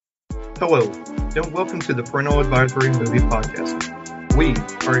Hello, and welcome to the Parental Advisory Movie Podcast. We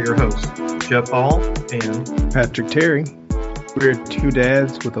are your hosts, Jeff Hall and Patrick Terry. We're two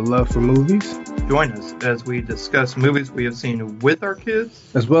dads with a love for movies. Join us as we discuss movies we have seen with our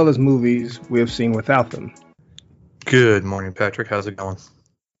kids, as well as movies we have seen without them. Good morning, Patrick. How's it going?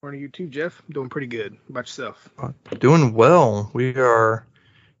 Morning, you too, Jeff. Doing pretty good. How about yourself? Doing well. We are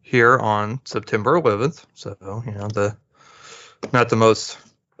here on September 11th, so, not the most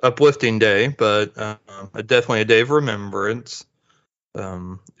uplifting day, but definitely a day of remembrance.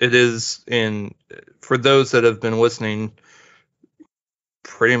 It is for those that have been listening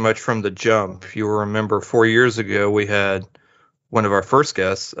pretty much from the jump. You will remember 4 years ago we had one of our first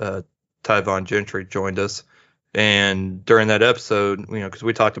guests, Tyvon Gentry, joined us, and during that episode, because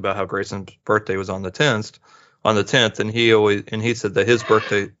we talked about how Grayson's birthday was on the 10th, and he said that his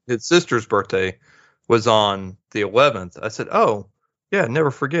sister's birthday was on the 11th. I said, oh yeah,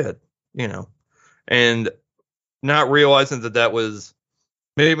 never forget, and not realizing that was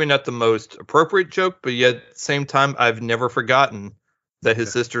maybe not the most appropriate joke, but yet at the same time, I've never forgotten that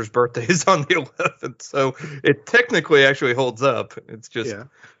his sister's birthday is on the 11th. So it technically actually holds up. It's just,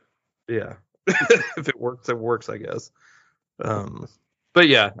 yeah. If it works, it works, I guess. But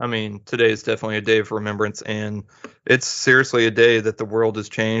yeah, today is definitely a day of remembrance, and it's seriously a day that the world has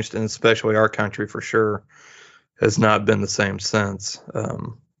changed, and especially our country for sure has not been the same since.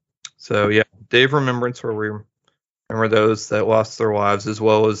 So yeah, day of remembrance where we remember those that lost their lives, as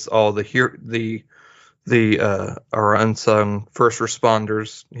well as all our unsung first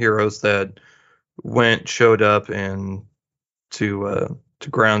responders, heroes that showed up and to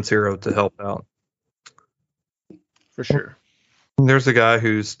Ground Zero to help out. For sure. There's a guy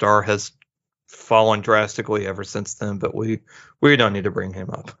whose star has fallen drastically ever since then, but we don't need to bring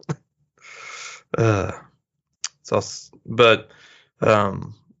him up.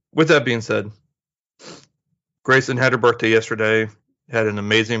 With that being said, Grayson had her birthday yesterday. Had an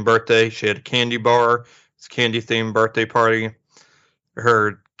amazing birthday. She had a candy bar. It's a candy-themed birthday party.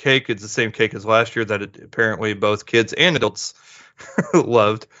 Her cake is the same cake as last year that apparently both kids and adults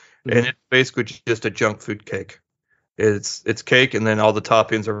loved. Mm-hmm. And it's basically just a junk food cake. It's cake, and then all the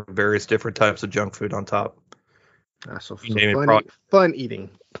toppings are various different types of junk food on top. So fun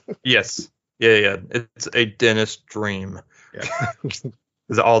eating. Yes. Yeah. It's a dentist's dream. Yeah.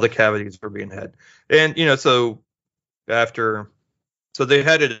 Because all the cavities are being had. And, so they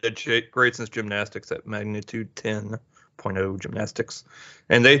had it at Grayson's Gymnastics at Magnitude 10.0 Gymnastics.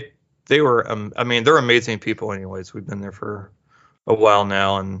 And they were, they're amazing people anyways. We've been there for a while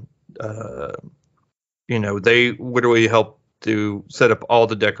now. And, they literally helped to set up all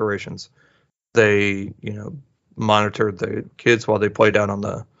the decorations. They, monitored the kids while they played out.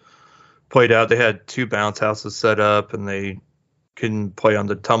 They had 2 bounce houses set up, and they can play on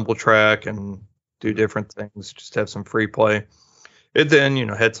the tumble track and do different things, just have some free play. And then,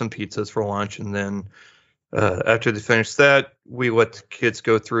 had some pizzas for lunch. And then after they finished that, we let the kids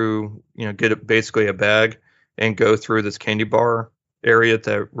go through, get basically a bag and go through this candy bar area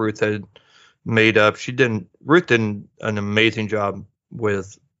that Ruth had made up. Ruth did an amazing job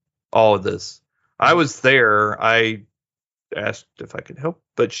with all of this. I was there. I asked if I could help,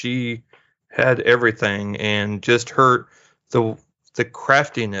 but she had everything, and just the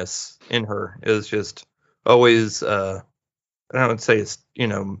craftiness in her is just always, I don't say it's,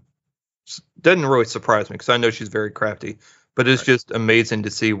 doesn't really surprise me because I know she's very crafty, but it's just amazing to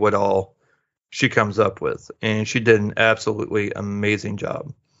see what all she comes up with. And she did an absolutely amazing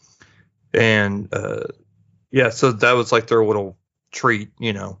job. And, so that was like their little treat,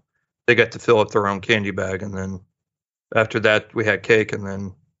 they got to fill up their own candy bag. And then after that, we had cake, and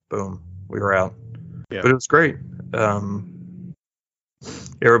then boom, we were out. Yeah. But it was great.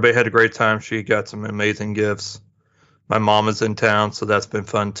 Everybody had a great time. She got some amazing gifts. My mom is in town, so that's been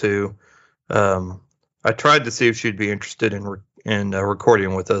fun too. I tried to see if she'd be interested in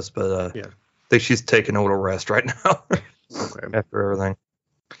recording with us, but I think she's taking a little rest right now after everything.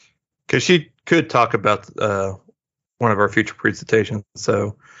 Because she could talk about one of our future presentations.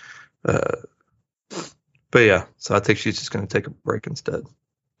 So, so I think she's just going to take a break instead.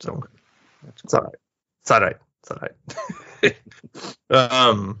 So it's all right. It's all right.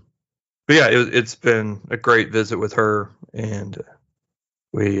 But yeah, it's been a great visit with her, and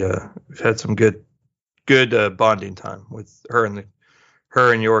we've had some good bonding time with her and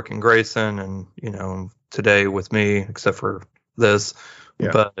York and Grayson, and today with me, except for this.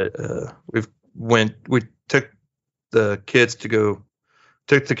 Yeah. But we took the kids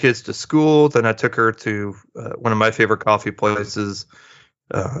to school. Then I took her to one of my favorite coffee places.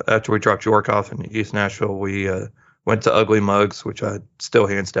 After we dropped York off in East Nashville, we Went to Ugly Mugs, which I still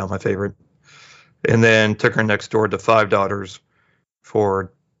hands down my favorite. And then took her next door to Five Daughters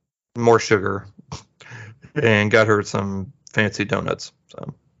for more sugar and got her some fancy donuts.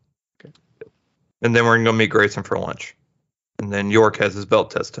 So, Okay. And then we're going to go meet Grayson for lunch. And then York has his belt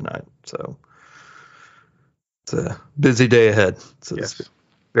test tonight. So it's a busy day ahead. So Yes. it's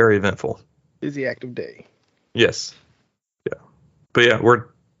very eventful. Busy active day. Yes. Yeah. But yeah,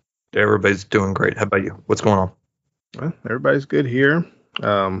 everybody's doing great. How about you? What's going on? Well, everybody's good here.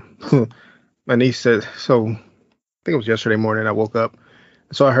 My niece said, so I think it was yesterday morning I woke up.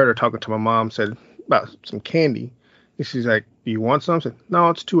 So I heard her talking to my mom, said about some candy. And she's like, do you want some? I said, no,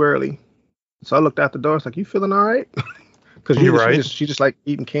 it's too early. So I looked out the door. I was like, you feeling all right? Because You're right. she just like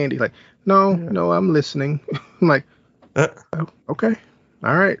eating candy. Like, no, I'm listening. I'm like, oh, okay.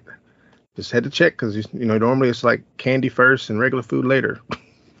 All right. Just had to check because, normally it's like candy first and regular food later.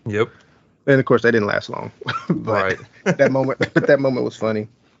 Yep. And of course, that didn't last long. But Right. that moment was funny.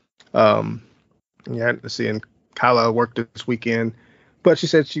 Yeah, seeing Kyla work this weekend, but she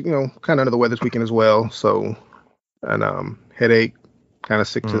said she, kind of under the weather this weekend as well. So, and headache, kind of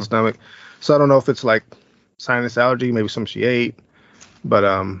sick to the stomach. So I don't know if it's like sinus allergy, maybe something she ate, but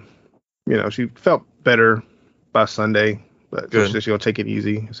she felt better by Sunday. But so she said she'll take it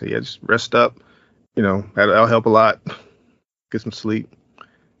easy. So yeah, just rest up. That'll help a lot. Get some sleep.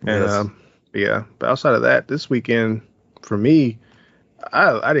 And Yes. but outside of that, this weekend for me,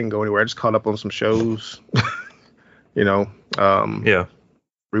 I didn't go anywhere. I just caught up on some shows. Yeah.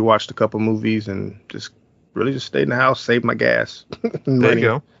 Rewatched a couple movies and just stayed in the house, saved my gas. There you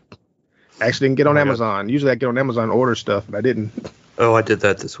go. Actually didn't get on my Amazon. Usually I get on Amazon and order stuff, but I didn't. Oh, I did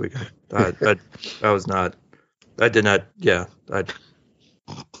that this weekend. I did not. Yeah. I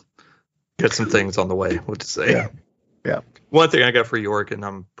got some things on the way. What to say? Yeah. One thing I got for York, and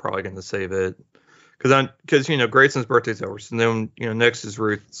I'm probably going to save it because Grayson's birthday's over. So then next is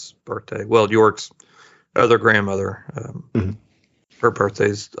Ruth's birthday. Well, York's other grandmother. Her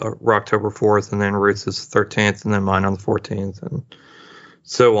birthday's October 4th, and then Ruth's is 13th, and then mine on the 14th, and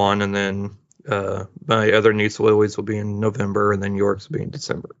so on. And then my other niece Lily's will be in November, and then York's will be in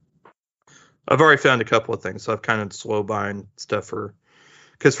December. I've already found a couple of things, so I've kind of slow buying stuff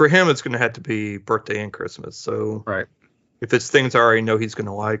because for him it's going to have to be birthday and Christmas. So Right. if it's things I already know he's going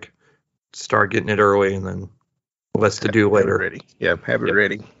to like, start getting it early, and then less to do later. Have it ready. Yeah, have it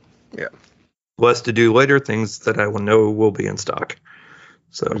ready. Yeah. Less to do later, things that I will know will be in stock.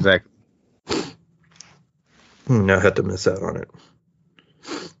 So Exactly. I had to miss out on it.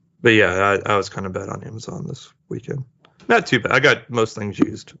 But yeah, I was kind of bad on Amazon this weekend. Not too bad. I got most things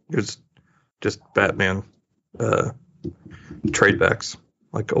used. It was just Batman trade backs,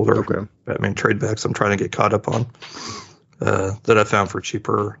 like older Batman trade backs I'm trying to get caught up on that I found for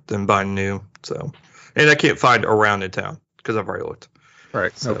cheaper than buying new. So, and I can't find around in town because I've already looked.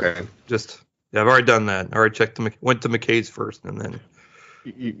 Right. So Okay. I've already done that. I already checked went to McKay's first, and then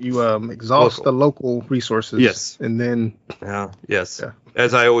You exhaust the local resources. Yes. And then yes. Yeah.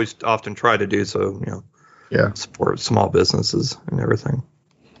 As I always often try to do, so support small businesses and everything.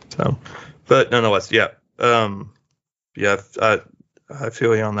 So, but nonetheless, I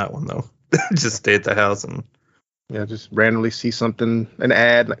feel you on that one though. Just stay at the house and just randomly see something, an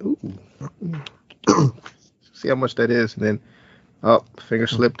ad, like ooh, see how much that is, and then finger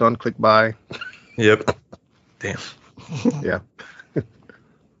slipped on, click buy. Yep. Damn. Yeah.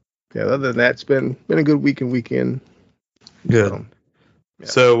 Yeah, other than that, it's been a good weekend. Good.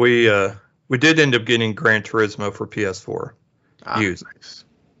 So we did end up getting Gran Turismo for PS4 used. Nice.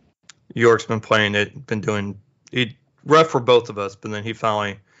 York's been playing it, rough for both of us, but then he's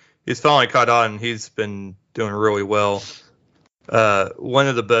finally caught on, and he's been doing really well. One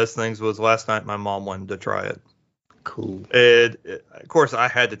of the best things was last night my mom wanted to try it. Cool. And of course I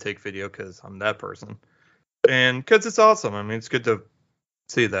had to take video because I'm that person, and because it's awesome. I mean, it's good to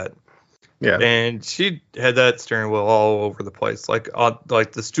see that. Yeah. And she had that steering wheel all over the place, like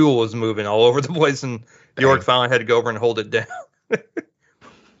the stool was moving all over the place, and York finally had to go over and hold it down.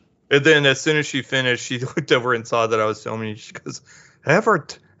 And then as soon as she finished, she looked over and saw that I was filming. She goes, have I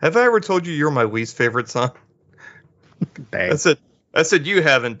ever told you you're my least favorite son? Dang. I said you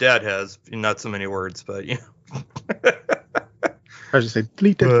haven't, Dad has. Not so many words, but I just say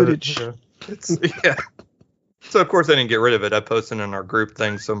delete that footage. So of course I didn't get rid of it. I posted it in our group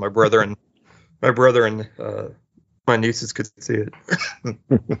thing so my brother and my nieces could see it.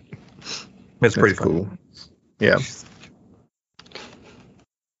 It's pretty cool. fun. Yeah. It's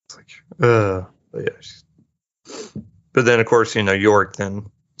like, but then of course York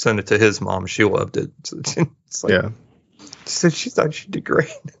then sent it to his mom. She loved it. So it's like, she said she thought she did great.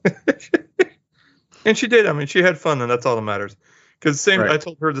 And she did. I mean, she had fun, and that's all that matters. Because Right. I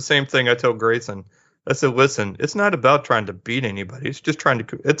told her the same thing I told Grayson. I said, listen, it's not about trying to beat anybody.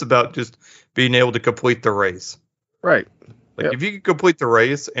 It's about just being able to complete the race. Right. Like, Yep. if you can complete the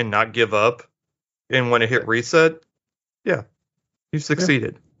race and not give up, and when it hit reset, yeah, you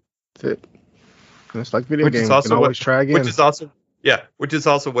succeeded. That's it. And it's like video Which games. is You also can always try again. which is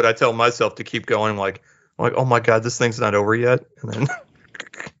also what I tell myself to keep going. Like, oh my god, this thing's not over yet, and then.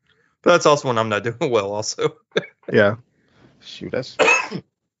 But that's also when I'm not doing well. Also, Yeah. Shoot, that's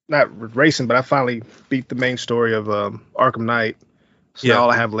not racing, but I finally beat the main story of Arkham Knight. So Yeah. now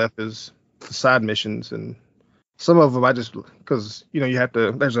all I have left is the side missions, and some of them I just because you have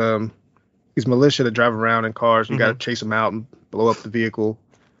to. There's these militia that drive around in cars. And you got to chase them out and blow up the vehicle.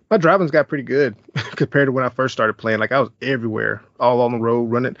 My driving's got pretty good compared to when I first started playing. Like I was everywhere, all on the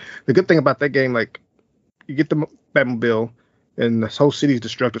road running. The good thing about that game, like you get the Batmobile, and this whole city's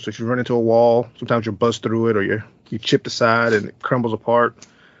destructive. So if you run into a wall, sometimes you bust through it, or you chip the side and it crumbles apart.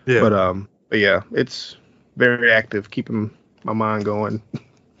 yeah. But yeah, it's very active, keeping my mind going.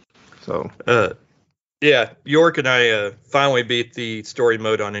 So Yeah, York and I finally beat the story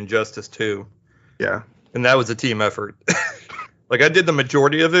mode on Injustice 2, yeah, and that was a team effort. Like I did the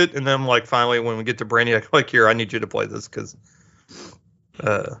majority of it, and then like finally when we get to Brainiac, like here, I need you to play this because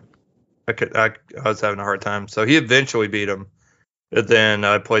I was having a hard time. So he eventually beat him, and then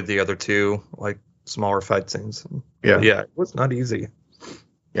I played the other two like smaller fight scenes. yeah, Yeah, it was not easy.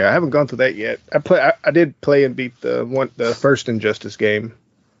 yeah. I haven't gone through that yet. I did play and beat the first Injustice game.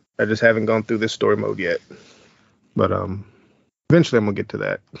 I just haven't gone through this story mode yet. But eventually I'm gonna get to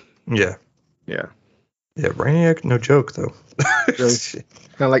that. Yeah, Yeah. yeah, Brainiac, no joke though. Really? Kind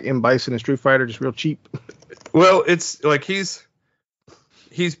of like M. Bison and Street Fighter, just real cheap. Well, it's like he's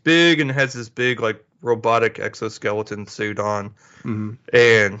big and has this big like robotic exoskeleton suit on,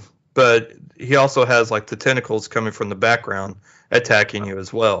 but he also has like the tentacles coming from the background attacking you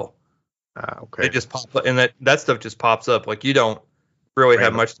as well. Okay. They just pop up, and that stuff just pops up. Like you don't really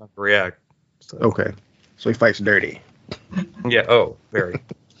have Random. much time to react. So, Okay. So he fights dirty. yeah. Oh, very.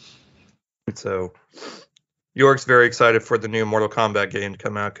 So York's very excited for the new Mortal Kombat game to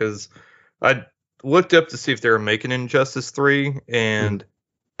come out because I looked up to see if they were making Injustice 3, and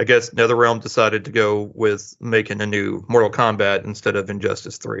I guess NetherRealm decided to go with making a new Mortal Kombat instead of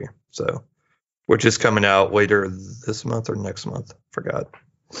Injustice 3. So, which is coming out later this month or next month. Forgot.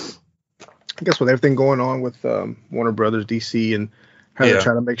 I guess with everything going on with Warner Brothers, DC, and how they're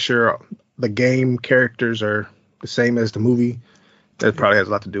trying to make sure the game characters are the same as the movie, that probably has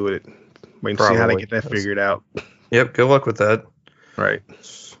a lot to do with it. Wait and see how they get that figured out. Yep, good luck with that. Right.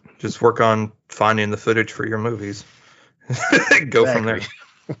 Just work on finding the footage for your movies. Go from there.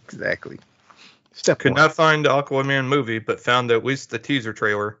 Exactly. Could not find the Aquaman movie, but found at least the teaser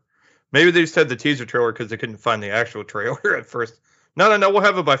trailer. Maybe they just had the teaser trailer because they couldn't find the actual trailer at first. No, we'll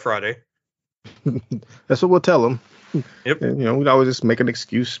have it by Friday. That's what we'll tell them. Yep. And, we'd always just make an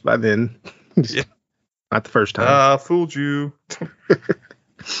excuse by then. Yeah. Not the first time. Fooled you.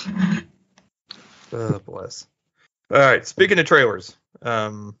 Oh, bless. All right. Speaking of trailers,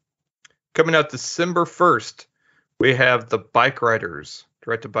 coming out December 1st, we have The Bike Riders,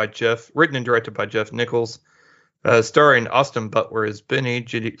 written and directed by Jeff Nichols, starring Austin Butler as Benny,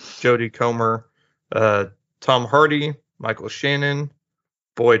 Jodie Comer, Tom Hardy, Michael Shannon,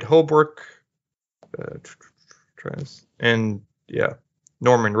 Boyd Holbrook, and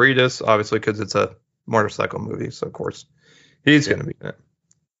Norman Reedus, obviously because it's a motorcycle movie, so of course he's going to be in it.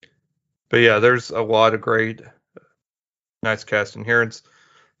 But yeah, there's a lot of great, nice casting here.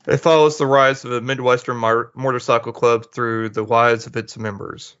 It follows the rise of a Midwestern motorcycle club through the lives of its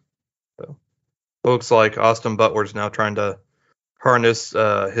members. So, looks like Austin Butler's now trying to harness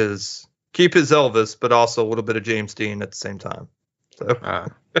keep his Elvis, but also a little bit of James Dean at the same time. So,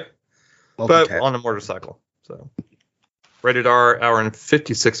 but on a motorcycle. So, rated R, hour and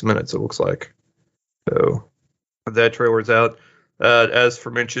 56 minutes. It looks like. So, that trailer's out. As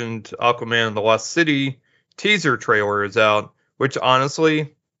for mentioned, Aquaman and the Lost City teaser trailer is out, which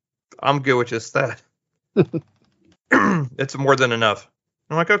honestly, I'm good with just that. It's more than enough.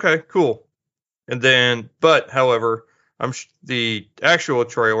 I'm like, okay, cool. And then, however, the actual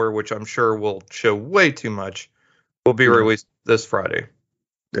trailer, which I'm sure will show way too much, will be released this Friday.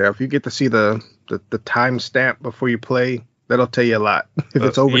 Yeah, if you get to see the timestamp before you play, that'll tell you a lot. If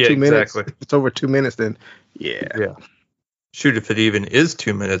it's over 2 minutes, if it's over 2 minutes, then yeah. Shoot, if it even is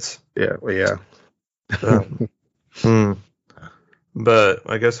 2 minutes. Yeah, well, yeah. But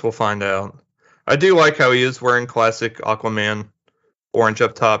I guess we'll find out. I do like how he is wearing classic Aquaman, orange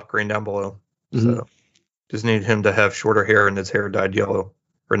up top, green down below. Mm-hmm. So just need him to have shorter hair and his hair dyed yellow,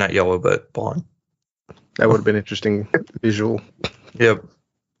 or not yellow, but blonde. That would have been interesting visual. Yep.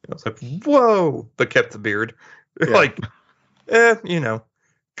 I was like, whoa, but kept the beard. Yeah.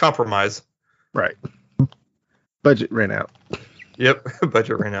 Compromise. Right. Budget ran out. Yep,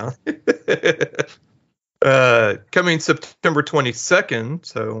 budget ran out. Coming September 22nd,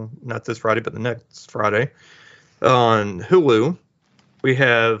 so not this Friday, but the next Friday, on Hulu, we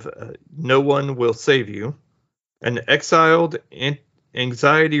have No One Will Save You, an exiled,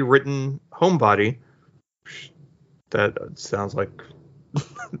 anxiety-ridden homebody. That sounds like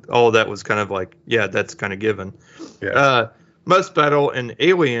all of that was kind of like, yeah, that's kind of given. Yeah. Must battle an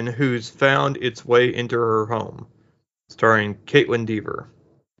alien who's found its way into her home, starring Caitlin Dever.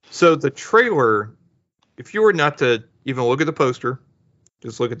 So the trailer, if you were not to even look at the poster,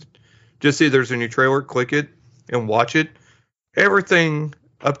 just see there's a new trailer, click it and watch it. Everything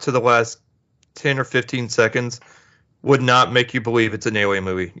up to the last 10 or 15 seconds would not make you believe it's an alien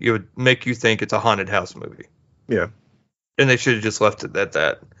movie. It would make you think it's a haunted house movie. Yeah. And they should have just left it at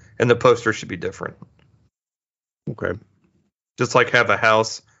that. And the poster should be different. Okay. Just like have a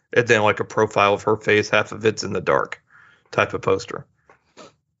house and then like a profile of her face, half of it's in the dark type of poster.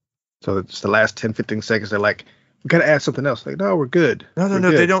 So it's the last 10, 15 seconds. They're like, we got to add something else. Like, no, we're good. No, We're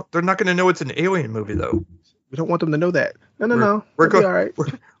good. they don't. They're not going to know it's an alien movie, though. We don't want them to know that. No. We're It'll be going. all right.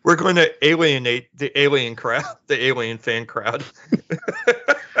 We're going to alienate the alien crowd, the alien fan crowd.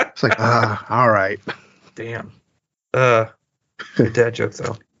 It's like, all right. Damn. Good dad joke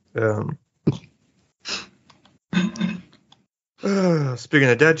though. Speaking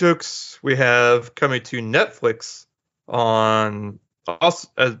of dad jokes, we have coming to Netflix on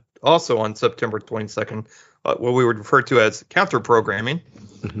also on September 22nd, what we would refer to as counter programming.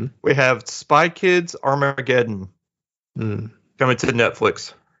 Mm-hmm. We have Spy Kids Armageddon coming to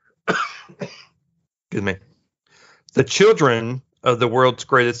Netflix. Excuse me. The children of the world's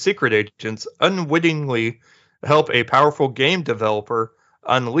greatest secret agents unwittingly help a powerful game developer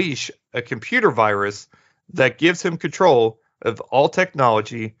unleash a computer virus that gives him control of all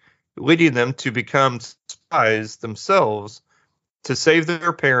technology, leading them to become spies themselves to save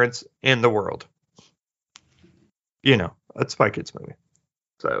their parents and the world. You know, a Spy Kids movie.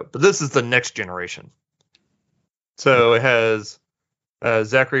 So, but this is the next generation. So it has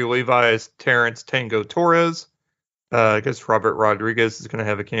Zachary Levi as Terrence Tango Torres. I guess Robert Rodriguez is going to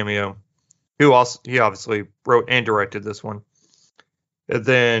have a cameo. He obviously wrote and directed this one. And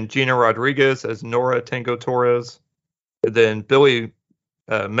then Gina Rodriguez as Nora Tango Torres. And then Billy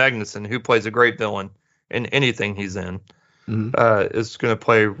Magnuson, who plays a great villain in anything he's in, is going to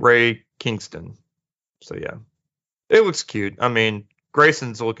play Ray Kingston. So yeah, it looks cute. I mean,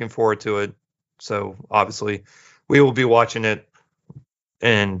 Grayson's looking forward to it, so obviously we will be watching it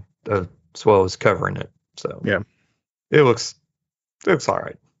and as well as covering it. So yeah, it looks all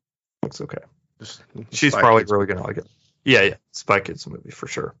right. Looks okay. She's probably really gonna like it. Yeah, Spy Kids movie for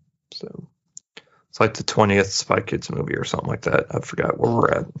sure. So it's like the 20th Spy Kids movie or something like that. I forgot where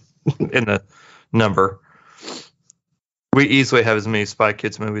we're at in the number. We easily have as many Spy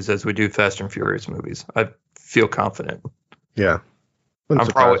Kids movies as we do Fast and Furious movies. I feel confident. Yeah.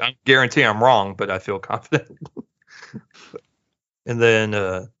 I guarantee I'm wrong, but I feel confident. And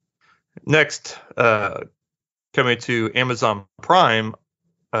then next, coming to Amazon Prime,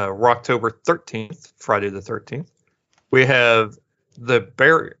 October 13th, Friday the 13th, we have the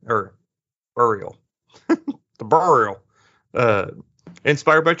Burial. The Burial.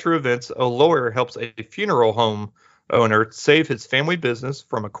 Inspired by true events, a lawyer helps a funeral home owner save his family business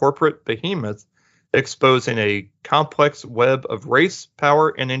from a corporate behemoth exposing a complex web of race, power,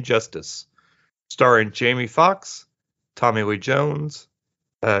 and injustice. Starring Jamie Foxx, Tommy Lee Jones,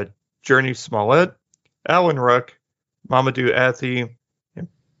 Journey Smollett, Alan Ruck, Mamadou Athie, and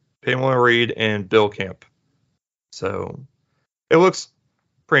Pamela Reed, and Bill Camp. So it looks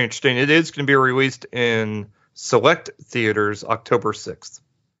pretty interesting. It is going to be released in select theaters October 6th,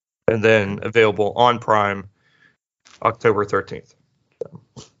 and then available on Prime October 13th. So,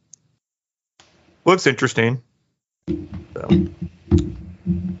 looks interesting. So,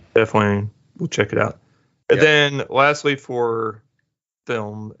 definitely we'll check it out. And then lastly, for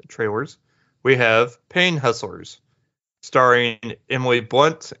film trailers, we have Pain Hustlers, starring Emily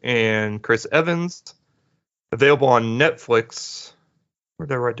Blunt and Chris Evans, available on Netflix. Where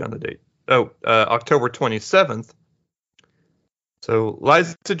did I write down the date? October 27th. So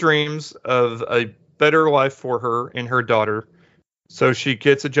Liza dreams of a better life for her and her daughter. So she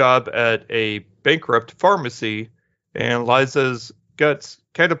gets a job at a bankrupt pharmacy, and Liza's guts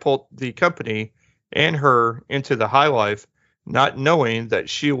catapult the company and her into the high life, not knowing that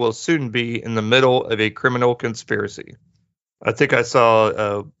she will soon be in the middle of a criminal conspiracy. I think I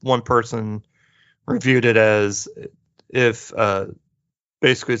saw one person reviewed it as if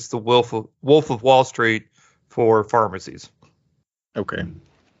basically it's the Wolf of Wall Street for pharmacies. Okay.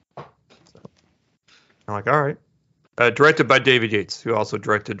 I'm like, all right. Directed by David Yates, who also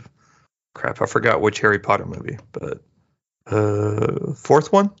directed, I forgot which Harry Potter movie, but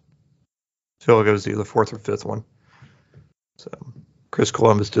fourth one? I feel like it was either fourth or fifth one. So Chris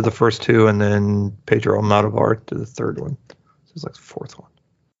Columbus did the first two, and then Pedro Almodovar did the third one. So it's like the fourth one.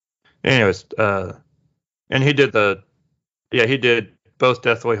 Anyways, and he did both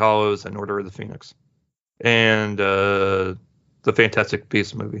Deathly Hallows and Order of the Phoenix, and the Fantastic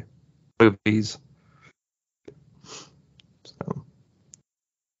Beasts movies. So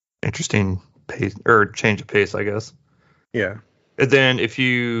interesting pace or change of pace, I guess. Yeah. And then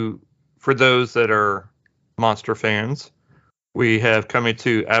for those that are monster fans, we have coming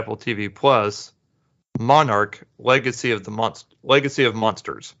to Apple TV Plus, Monarch: Legacy of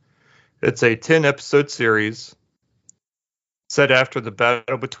Monsters. It's a 10-episode series set after the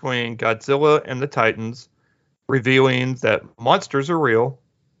battle between Godzilla and the Titans, revealing that monsters are real,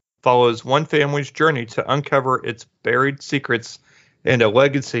 follows one family's journey to uncover its buried secrets and a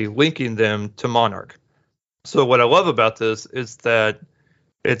legacy linking them to Monarch. So what I love about this is that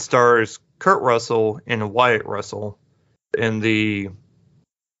it stars Kurt Russell and Wyatt Russell in the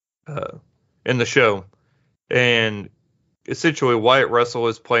show, and essentially Wyatt Russell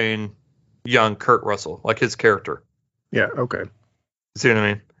is playing young Kurt Russell, like his character. Yeah. Okay. See what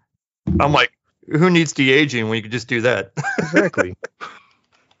I mean? I'm like, who needs de-aging when you can just do that? Exactly.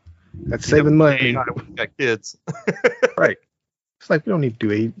 That's saving money. We got kids. Right. It's like we don't need to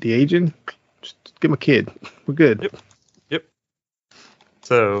do de-aging. Just give him a kid. We're good. Yep.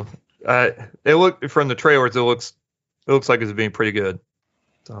 So, from the trailers, it looks like it's being pretty good.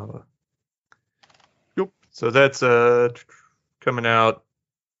 So, yep. So that's coming out.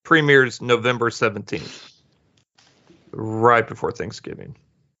 Premieres November 17th, right before Thanksgiving.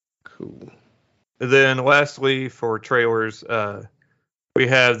 Cool. And then, lastly, for trailers, we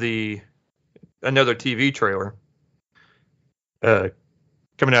have another TV trailer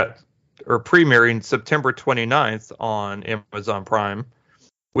coming out or premiering September 29th on Amazon Prime.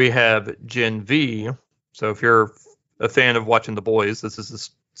 We have Gen V. So if you're a fan of watching The Boys, this is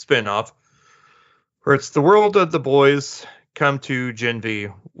a spin-off where it's the world of The Boys come to Gen V,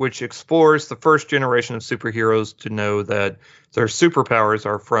 which explores the first generation of superheroes to know that their superpowers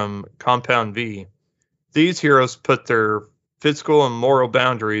are from Compound V. These heroes put their physical and moral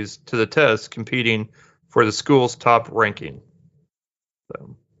boundaries to the test, competing for the school's top ranking.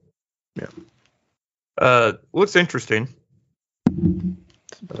 So, yeah. Looks interesting.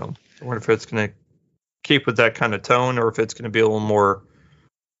 So, I wonder if it's going to keep with that kind of tone or if it's going to be a little more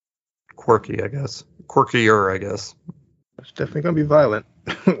quirky, I guess. Quirkier, I guess. It's definitely going to be violent.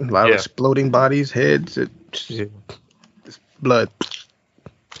 A lot of exploding bodies, heads, blood.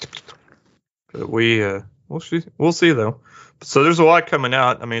 But we'll see though. So there's a lot coming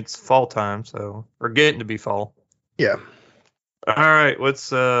out. I mean, it's fall time, so we're getting to be fall. Yeah. All right,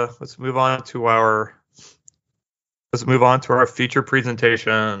 let's move on to our feature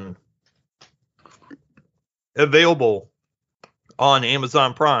presentation. Available on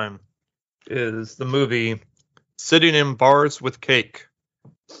Amazon Prime is the movie Sitting in Bars with Cake,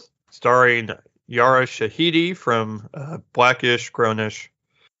 starring Yara Shahidi from Blackish, Grownish,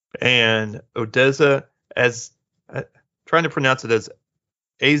 and Odessa as trying to pronounce it as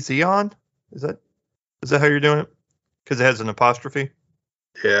Azion. Is that how you're doing it? Because it has an apostrophe.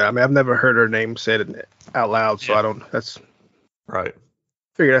 Yeah, I mean, I've never heard her name said out loud, so I don't. That's right.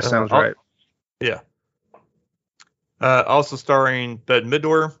 Figure that sounds right. Yeah. Also starring Bette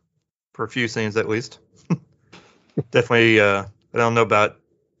Midler for a few scenes at least. Definitely, I don't know about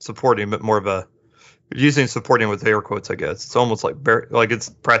supporting, but more of a using supporting with air quotes, I guess. It's almost like it's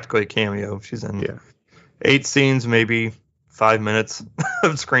practically a cameo. She's in 8 scenes, maybe 5 minutes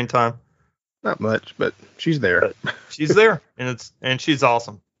of screen time. Not much, but she's there. She's there, and she's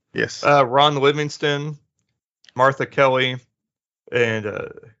awesome. Yes. Ron Livingston, Martha Kelly, and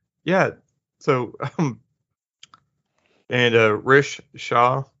and Rish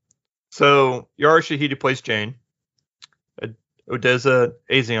Shah. So Yara Shahidi plays Jane. Odessa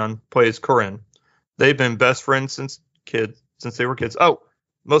Azion plays Corinne. They've been best friends since they were kids. Oh,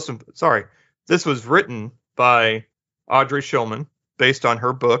 this was written by Audrey Shulman based on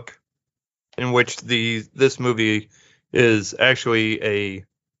her book, in which this movie is actually a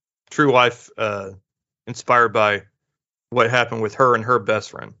true life inspired by what happened with her and her best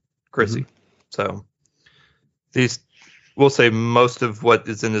friend, Chrissy. Mm-hmm. So we'll say most of what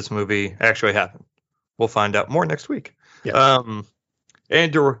is in this movie actually happened. We'll find out more next week. Yeah.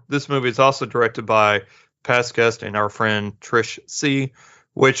 And this movie is also directed by past guest and our friend Trish C,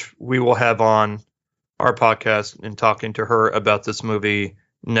 which we will have on our podcast and talking to her about this movie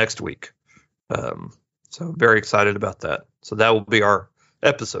next week. So very excited about that. So that will be our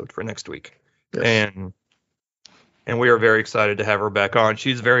episode for next week. Yes. And we are very excited to have her back on.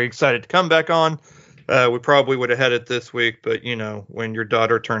 She's very excited to come back on. We probably would have had it this week, but when your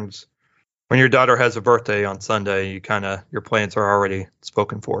daughter has a birthday on Sunday, your plans are already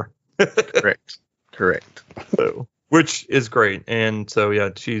spoken for. Correct. So, which is great. And so, yeah,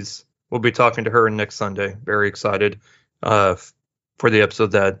 we'll be talking to her next Sunday. Very excited for the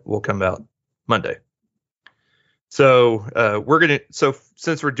episode that will come out Monday. So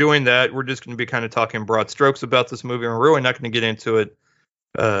since we're doing that, we're just going to be kind of talking broad strokes about this movie. And we're really not going to get into it.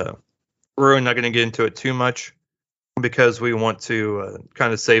 We're really not going to get into it too much because we want to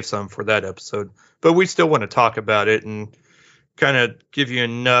kind of save some for that episode. But we still want to talk about it and kind of give you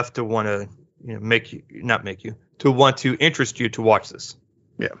enough to want to, to want to interest you to watch this.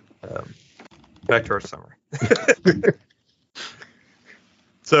 Yeah. Back to our summary.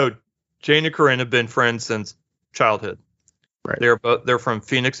 So Jane and Corinne have been friends since childhood. Right. They're from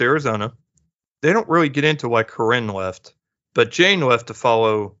Phoenix, Arizona. They don't really get into why Corinne left, but Jane left to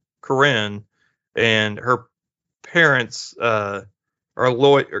follow Corinne, and her parents are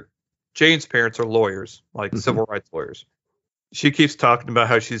Jane's parents are lawyers, like civil rights lawyers. She keeps talking about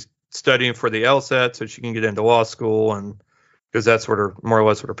how she's studying for the LSAT so she can get into law school, and because that's more or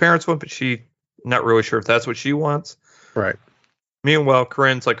less what her parents want, but she not really sure if that's what she wants. Right. Meanwhile,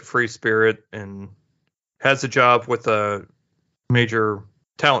 Corinne's like a free spirit and has a job with a major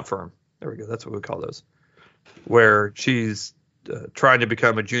talent firm. There we go. That's what we call those. Where she's trying to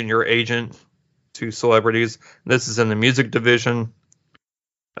become a junior agent to celebrities. This is in the music division.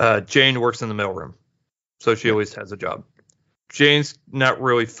 Jane works in the mailroom, so she always has a job. Jane's not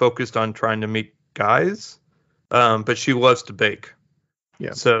really focused on trying to meet guys, but she loves to bake.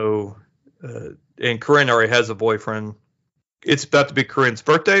 Yeah. So, and Corinne already has a boyfriend. It's about to be Corinne's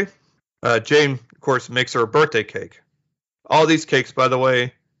birthday. Jane, of course, makes her a birthday cake. All these cakes, by the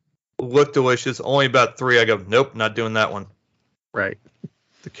way, look delicious. Only about 3. I go, nope, not doing that one. Right.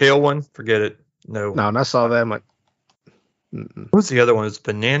 The kale one, forget it. No. No, and I saw that. I'm like, what was the other one? It was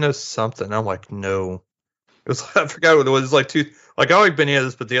banana something. I'm like, no. It was, I forgot what it was. It was like I like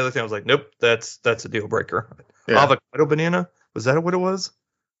bananas, but the other thing I was like, nope, that's a deal breaker. Yeah. Avocado banana? Was that what it was?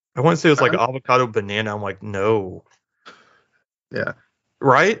 I want to say it was like avocado banana. I'm like, no. Yeah.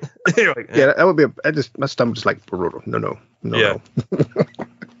 Right? Yeah, that would be my stomach just like brutal. No. Yeah.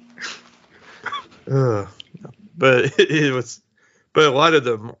 But it was, but a lot of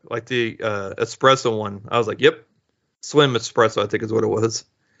them, like the espresso one, I was like, yep, Slim Espresso, I think is what it was.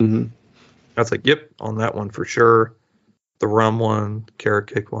 Mm-hmm. I was like, yep, on that one for sure. The rum one,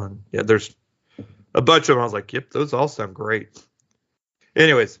 carrot cake one. Yeah, there's a bunch of them. I was like, yep, those all sound great.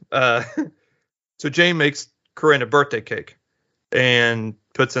 Anyways, so Jane makes Corinne a birthday cake and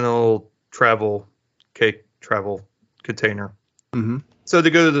puts in a little travel container. Mm-hmm. So they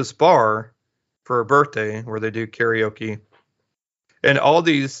go to this bar for a birthday where they do karaoke, and all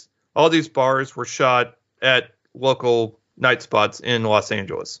these bars were shot at local night spots in Los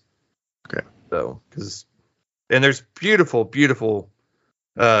Angeles. Okay. So and there's beautiful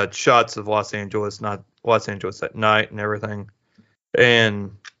shots of Los Angeles, not Los Angeles at night and everything,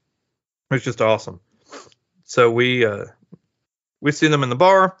 and it's just awesome. So we see them in the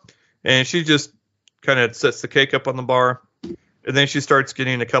bar, and she just kind of sets the cake up on the bar, and then she starts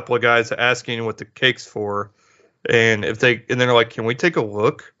getting a couple of guys asking what the cake's for, and then they're like, "Can we take a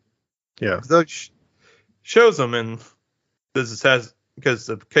look?" Yeah. So she shows them, and because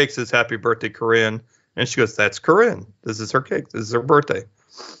the cake says "Happy Birthday, Corinne," and she goes, "That's Corinne. This is her cake. This is her birthday."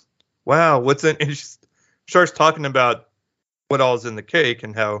 Wow, what's in? And she starts talking about what all is in the cake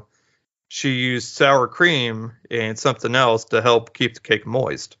and how she used sour cream and something else to help keep the cake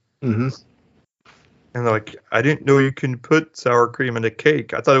moist. Mm-hmm. And they're like, I didn't know you can put sour cream in a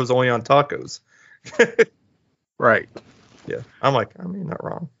cake. I thought it was only on tacos. Right. Yeah. I'm like, I mean, not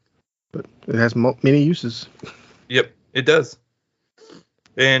wrong. But it has many uses. Yep, it does.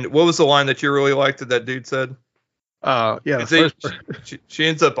 And what was the line that you really liked that dude said? Yeah. She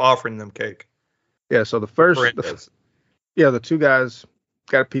ends up offering them cake. Yeah. So the two guys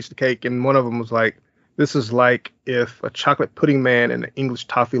got a piece of cake, and one of them was like, "This is like if a chocolate pudding man and an English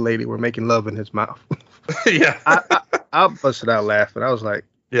toffee lady were making love in his mouth." Yeah. I busted out laughing. I was like,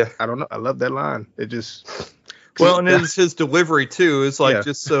 yeah, I don't know. I love that line. It just. Well, and it's his delivery too. It's like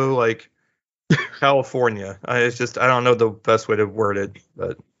just so like California. It's just I don't know the best way to word it,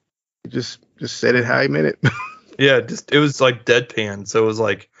 but just said it how he meant it. Yeah, just it was like deadpan, so it was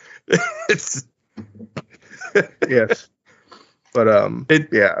like it's Yes. But it.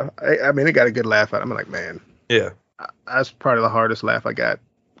 yeah, I mean, it got a good laugh out. I'm like, man, Yeah, that's probably the hardest laugh I got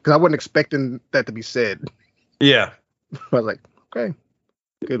because I wasn't expecting that to be said. yeah. I was like, okay,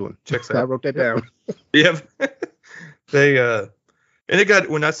 good one. Checks I out. wrote that Yep. down. Yep. They and it got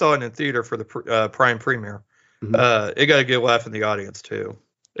when I saw it in theater for the Prime premiere. Mhm. It got a good laugh in the audience too,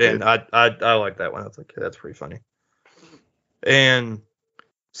 and Good. I like that one. I was like, yeah, that's pretty funny. And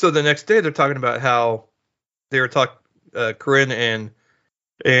so the next day they're talking about how they were Corinne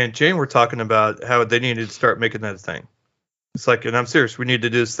and Jane were talking about how they needed to start making that a thing. It's like, and I'm serious, we need to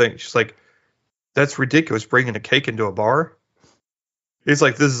do this thing. She's like, that's ridiculous, bringing a cake into a bar. He's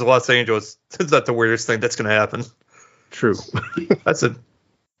like, this is Los Angeles. It's not the weirdest thing that's going to happen. True. That's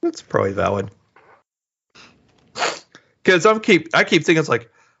probably valid. Because I keep thinking it's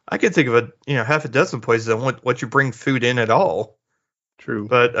like I can think of half a dozen places that want let you bring food in at all. True.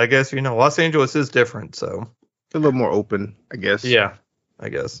 But I guess Los Angeles is different, so A little more open, I guess. yeah, I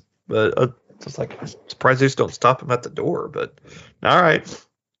guess. But it's like I'm surprised they just don't stop them at the door. But all right,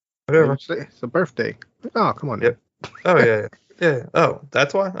 whatever. It's a birthday. Oh, come on. Yep. Oh yeah. Oh,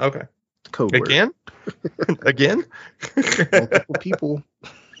 that's why. Okay. Code word. Again. Again. Multiple people.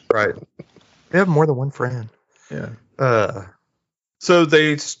 Right. They have more than one friend. Yeah. So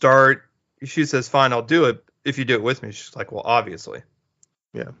they start. She says, "Fine, I'll do it if you do it with me." She's like, "Well, obviously."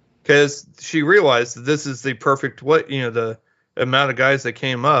 Yeah. Because she realized that this is the perfect the amount of guys that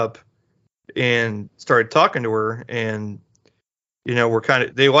came up and started talking to her, and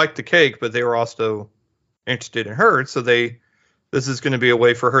were they liked the cake, but they were also interested in her. So this is going to be a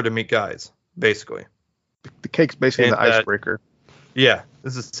way for her to meet guys, basically. The cake's basically And the icebreaker. Yeah,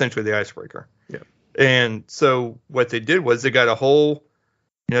 this is essentially the icebreaker. Yeah. And so what they did was they got a whole,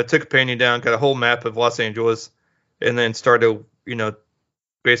 took a painting down, got a whole map of Los Angeles, and then started,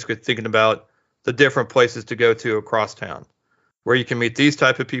 basically thinking about the different places to go to across town, where you can meet these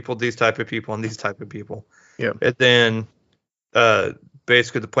type of people, and these type of people. Yeah. And then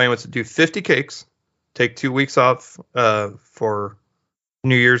basically the plan was to do 50 cakes, take 2 weeks off for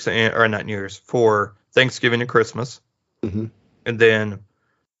New Year's or not New Year's, for Thanksgiving and Christmas. Mm-hmm. And then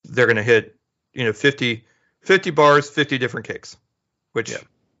they're going to hit 50 bars, 50 different cakes, which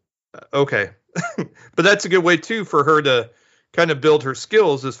okay. But that's a good way too for her to kind of build her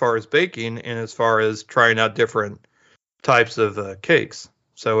skills as far as baking and as far as trying out different types of cakes.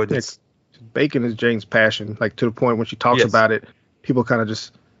 So it's baking is Jane's passion, like to the point when she talks about it, people kind of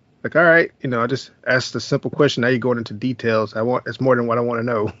just like, all right, I just asked a simple question. Now you're going into details. It's more than what I want to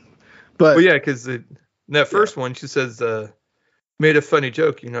know. But well, yeah, because in that first one, she says, made a funny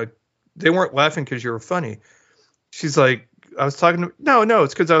joke. They weren't laughing because you were funny. She's like, no,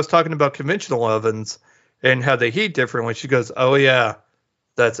 it's because I was talking about conventional ovens and how they heat differently. She goes, oh yeah,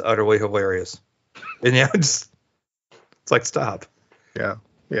 that's utterly hilarious. And it's like, stop. Yeah.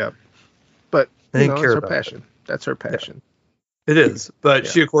 But it's her passion. That's her passion. Yeah. It is. But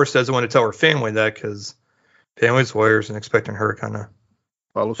she, of course, doesn't want to tell her family that because family's lawyers and expecting her to kind of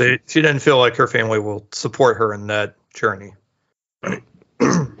follow suit. She doesn't feel like her family will support her in that journey.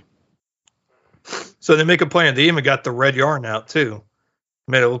 So they make a plan. They even got the red yarn out too.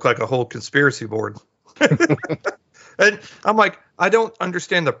 Made it look like a whole conspiracy board. And I'm like, I don't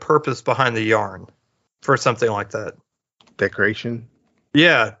understand the purpose behind the yarn for something like that. Decoration.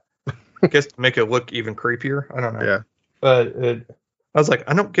 Yeah. I guess to make it look even creepier. I don't know. Yeah. But I was like,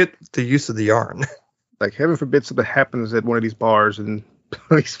 I don't get the use of the yarn. Like, heaven forbid something happens at one of these bars and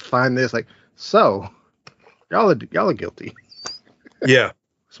police find this. Like, so y'all are guilty. Yeah.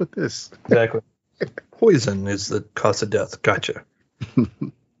 What's with this? Exactly. Poison is the cause of death. Gotcha.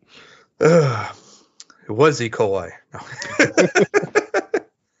 It was E. coli. No.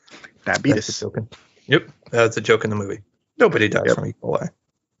 Diabetes. Yep. That's a joke in the movie. Nobody dies from E. coli.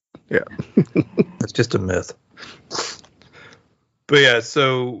 Yeah. It's just a myth. But yeah,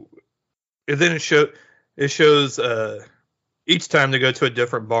 so and then it shows each time they go to a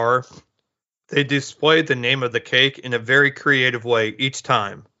different bar, they display the name of the cake in a very creative way each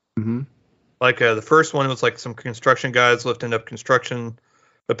time. Mm-hmm. Like the first one was like some construction guys lifting up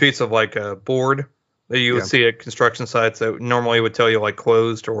a piece of like a board that you would see at construction sites that normally would tell you like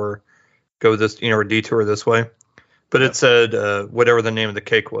closed or go this, or detour this way. But it said whatever the name of the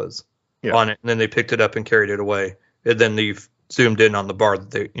cake was on it, and then they picked it up and carried it away. And then they zoomed in on the bar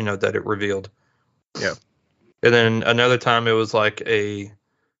that that it revealed. Yeah. And then another time it was like a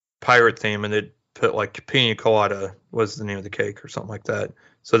pirate theme, and it put like pina colada was the name of the cake or something like that.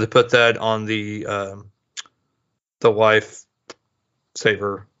 So they put that on the life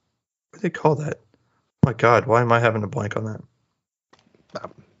saver. What do they call that? My God, why am I having a blank on that? I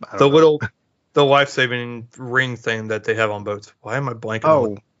don't know. The life-saving ring thing that they have on boats. Why am I blanking on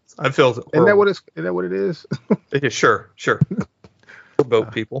Oh, it? I feel isn't horrible. that what it is? Yeah, sure. We're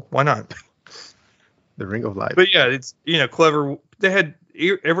boat people. Why not? The Ring of Life. But yeah, it's clever. They had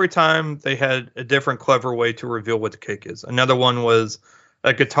every time they had a different clever way to reveal what the cake is. Another one was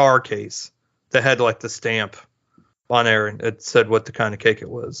a guitar case that had like the stamp on there and it said what the kind of cake it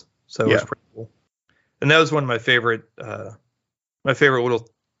was. So it was pretty cool. And that was one of my favorite little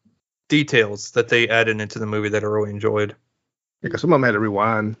details that they added into the movie that I really enjoyed. Because some of them had to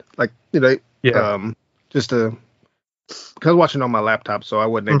rewind, like just to because I was watching on my laptop, so I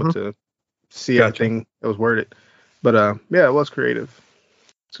wasn't able to see everything that was worded. But it was creative.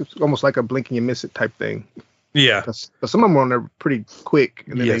 It's almost like a blink and you miss it type thing. Yeah, because some of them were on there pretty quick,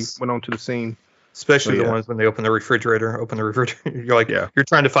 and then they went on to the scene. Especially the ones when they open the refrigerator. You're like, you're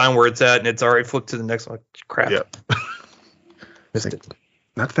trying to find where it's at, and it's already flipped to the next one. Crap. Yep. Missed it.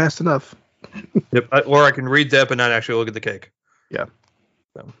 Not fast enough. Yep. Or I can read that, but not actually look at the cake. Yeah.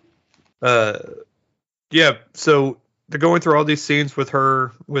 So, so they're going through all these scenes with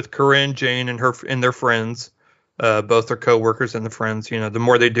Corinne, Jane, and their friends. Both their co-workers and the friends. The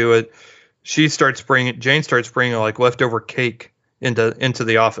more they do it, Jane starts bringing like leftover cake into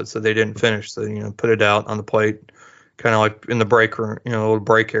the office that they didn't finish. So, put it out on the plate, kind of like in the break room, a little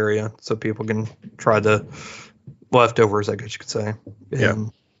break area, so people can try the leftovers, I guess you could say.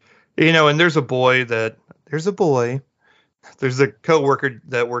 And, and there's a coworker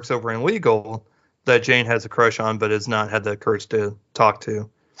that works over in legal that Jane has a crush on, but has not had the courage to talk to.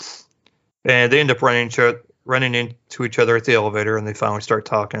 And they end up running into each other at the elevator, and they finally start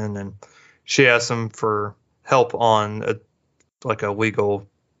talking. And she asks him for help on a legal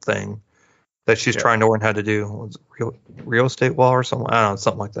thing that she's trying to learn how to do. Real estate law or something? I don't know,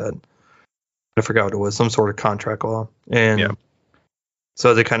 something like that. I forgot what it was. Some sort of contract law. And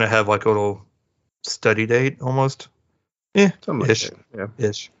so they kind of have like a little study date almost. Something ish. Like that.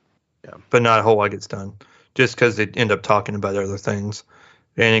 Ish. Yeah. But not a whole lot gets done. Just because they end up talking about other things.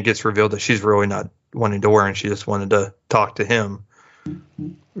 And it gets revealed that she's really not wanting to learn. She just wanted to talk to him.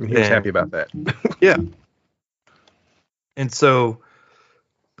 He was happy about that. Yeah. And so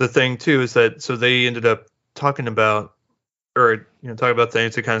the thing too is that they ended up talking about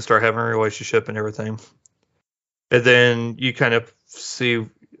things to kind of start having a relationship and everything. And then you kind of see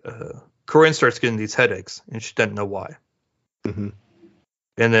Corinne starts getting these headaches and she doesn't know why. Mm-hmm.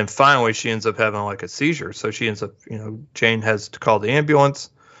 And then finally she ends up having like a seizure. So she ends up, Jane has to call the ambulance.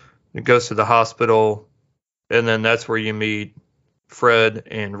 It goes to the hospital. And then that's where you meet Fred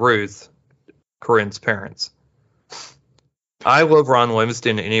and Ruth, Corinne's parents. I love Ron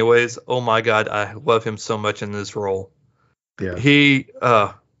Livingston anyways. Oh my God, I love him so much in this role. Yeah. He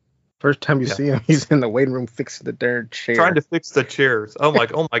first time you see him, he's in the waiting room fixing the darn chair. Trying to fix the chairs. I'm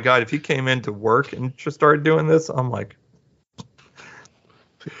like, oh my God, if he came into work and just started doing this, I'm like,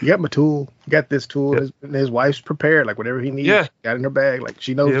 you got my tool. You got this tool. His wife's prepared. Like whatever he needs, got in her bag. Like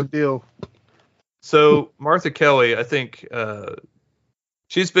she knows the deal. So Martha Kelly, I think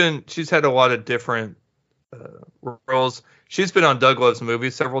she's had a lot of different roles. She's been on Doug Love's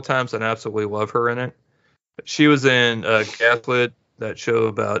Movies several times, and I absolutely love her in it. She was in Gaslit, that show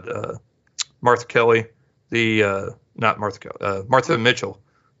about Martha Kelly, Martha Mitchell,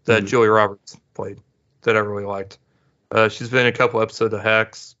 that Julia Roberts played, that I really liked. She's been in a couple episodes of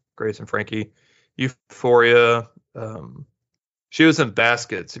Hacks, Grace and Frankie, Euphoria. She was in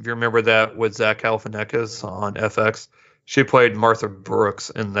Baskets, if you remember that, with Zach Galifianakis on FX. She played Martha Brooks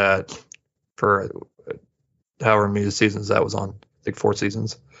in that for however many seasons that was on. I think 4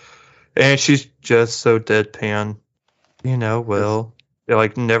 seasons. And she's just so deadpan. It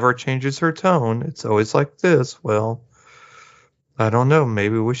like never changes her tone. It's always like this. Well, I don't know.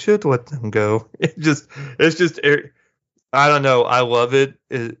 Maybe we should let them go. It's just, I don't know. I love it.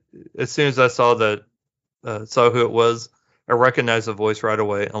 As soon as I saw who it was, I recognized the voice right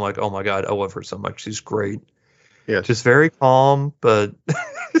away. I'm like, oh my God, I love her so much. She's great. Yeah. Just very calm, but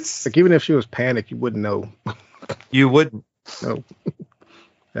like even if she was panicked, you wouldn't know. You wouldn't. No.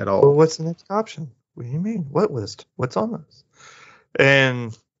 At all. Well, what's the next option? What do you mean? What list? What's on this?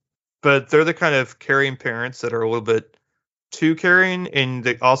 But they're the kind of caring parents that are a little bit too caring, and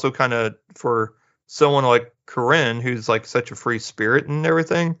they also kind of, for someone like Corinne, who's like such a free spirit and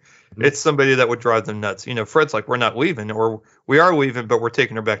everything, it's somebody that would drive them nuts. Fred's like, we're not leaving, or we are leaving, but we're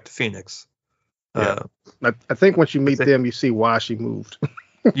taking her back to Phoenix. Yeah. I think once you meet them, you see why she moved.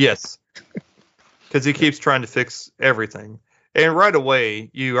 Yes. Because he keeps trying to fix everything. And right away,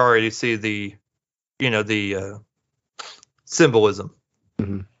 you already see the symbolism.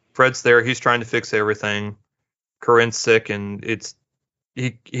 Mm-hmm. Fred's there. He's trying to fix everything. Corinne's sick, and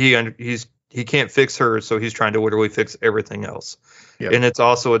he can't fix her, so he's trying to literally fix everything else. Yep. And it's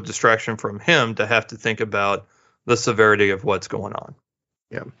also a distraction from him to have to think about the severity of what's going on.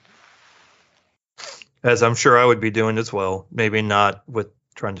 Yeah. As I'm sure I would be doing as well. Maybe not with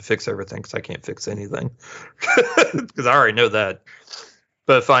trying to fix everything, because I can't fix anything. Because I already know that.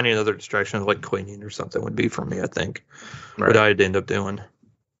 But finding another distraction like cleaning or something would be for me, I think. Right. What I'd end up doing.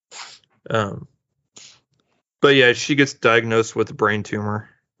 But yeah, she gets diagnosed with a brain tumor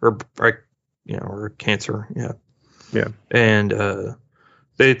or cancer. Yeah. Yeah. And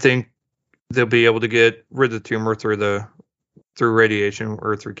they think they'll be able to get rid of the tumor through radiation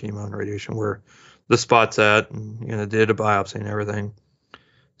or through chemo and radiation, where the spot's at, and did a biopsy and everything.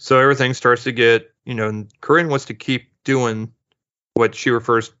 So everything starts to get, and Corinne wants to keep doing what she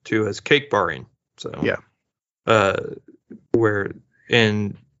refers to as cake barring. So yeah.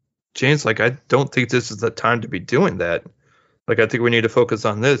 And Jane's like, I don't think this is the time to be doing that. Like, I think we need to focus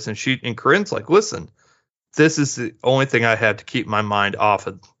on this. And Corinne's like, listen, this is the only thing I have to keep my mind off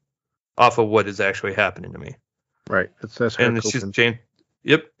of what is actually happening to me. Right. That's her. And it's just Jane.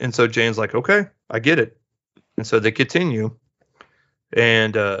 Yep. And so Jane's like, okay, I get it. And so they continue.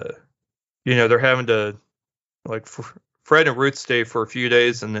 And, they're having to, like, Fred and Ruth stay for a few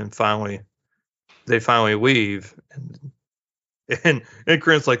days, and then they finally leave. And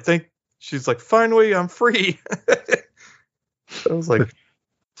Corinne's like, she's like, finally, I'm free. I was like,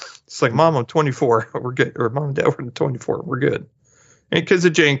 it's like, Mom, I'm 24. We're good. Or Mom and Dad, we're 24. We're good. And because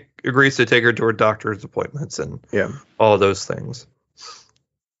Jane agrees to take her to her doctor's appointments and all of those things.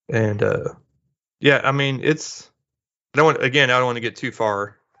 And I mean, I don't want to get too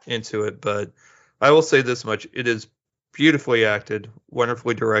far into it, but I will say this much: it is beautifully acted,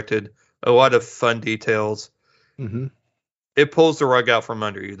 wonderfully directed, a lot of fun details. Mm-hmm. It pulls the rug out from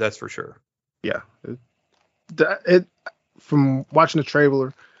under you, that's for sure. Yeah. From watching the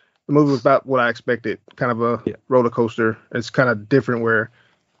trailer, the movie was about what I expected. Kind of a roller coaster. It's kind of different, where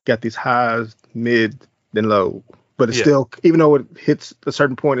you got these highs, mid, then low. But it's still, even though it hits a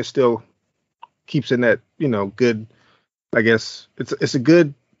certain point, it still keeps in that, good. I guess it's a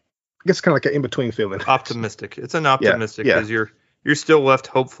good. I guess kind of like an in between feeling. Optimistic. It's an optimistic because you're still left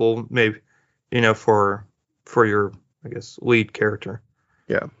hopeful, maybe, for your, I guess, lead character.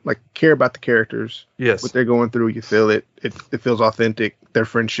 Yeah, like care about the characters. Yes. What they're going through, you feel it. It feels authentic. Their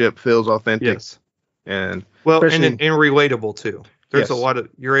friendship feels authentic. Yes. And and relatable too. There's a lot of,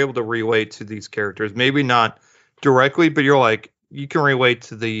 you're able to relate to these characters. Maybe not directly, but you can relate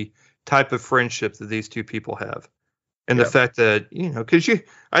to the type of friendship that these two people have. And the fact that, because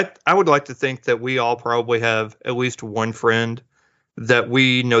I would like to think that we all probably have at least one friend that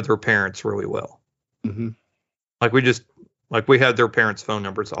we know their parents really well. Mm-hmm. We have their parents' phone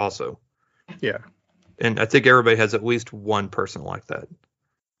numbers also. Yeah. And I think everybody has at least one person like that.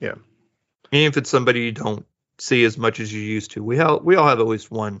 Yeah. Even if it's somebody you don't see as much as you used to, we all have at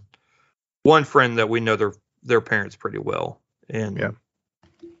least one friend that we know their parents pretty well. And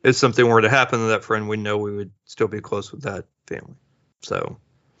if something were to happen to that friend, we know we would still be close with that family. So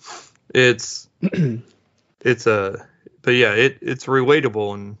it's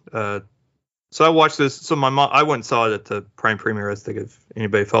relatable. And so I watched this. So my mom, I went and saw it at the Prime premiere. I think if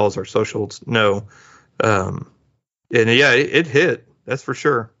anybody follows our socials, know. It hit. That's for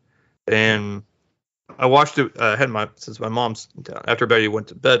sure. And I watched it. Since my mom's down, after Betty went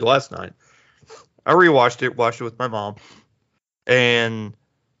to bed last night, I rewatched it. Watched it with my mom, and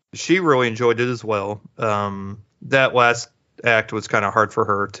she really enjoyed it as well. That last act was kind of hard for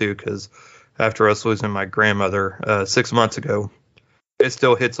her too, because after us losing my grandmother 6 months ago, it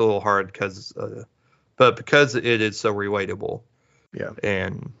still hits a little hard because it is so relatable. Yeah.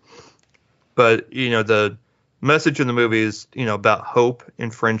 But the message in the movie is, about hope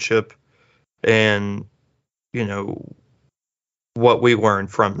and friendship, and what we learn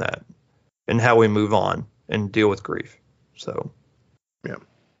from that and how we move on and deal with grief. So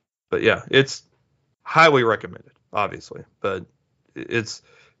but it's highly recommended, obviously, but it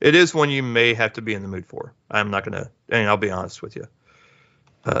is one you may have to be in the mood for. I'm not gonna, and I'll be honest with you.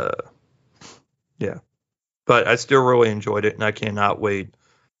 But I still really enjoyed it, and I cannot wait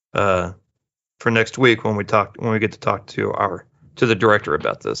for next week when we get to talk to the director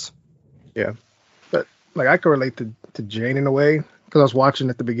about this. Yeah, but like I can relate to Jane in a way, because I was watching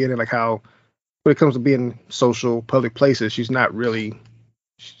at the beginning, like how when it comes to being social public places, she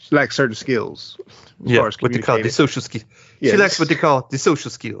lacks certain skills. As far as what they call the social skills. She lacks what they call the social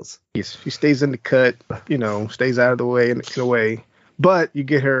skills. Yes, she stays in the cut, stays out of the way in a way. But you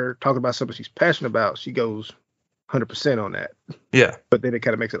get her talking about something she's passionate about, she goes 100% on that. Yeah. But then it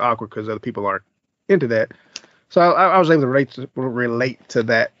kind of makes it awkward because other people aren't into that. So I was able to relate to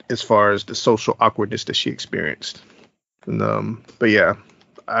that as far as the social awkwardness that she experienced. And, but yeah,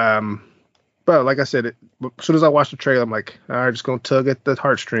 but like I said, as soon as I watched the trailer, I'm like, all right, just gonna tug at the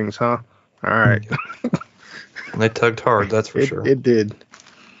heartstrings, huh? All right. And they tugged hard, that's for sure. It did.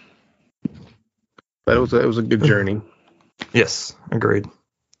 But it was a good journey. Yes, agreed.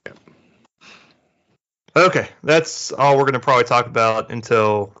 Okay, that's all we're going to probably talk about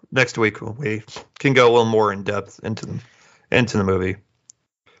until next week when we can go a little more in depth into the movie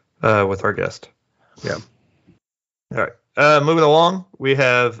with our guest. Yeah. All right. Moving along, we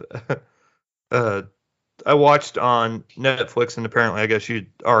have I watched on Netflix, and apparently I guess you'd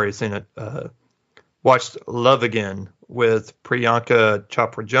already seen it. Watched Love Again with Priyanka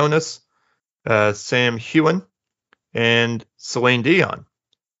Chopra Jonas, Sam Heughan, and Celine Dion.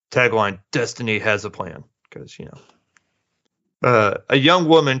 Tagline: Destiny has a plan. Because, a young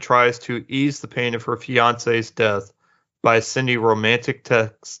woman tries to ease the pain of her fiance's death by sending romantic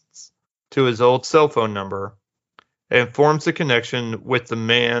texts to his old cell phone number and forms a connection with the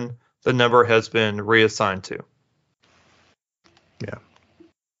man the number has been reassigned to. Yeah.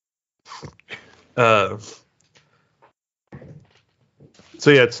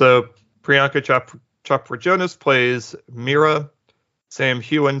 So Priyanka Chopra Jonas plays Mira. Sam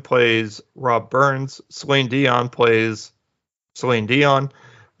Heughan plays Rob Burns. Celine Dion plays Celine Dion.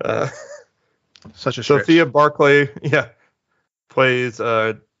 Such a Sophia Barclay, plays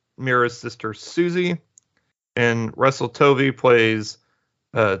Mira's sister Susie, and Russell Tovey plays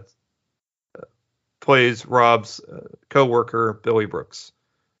Rob's co-worker Billy Brooks,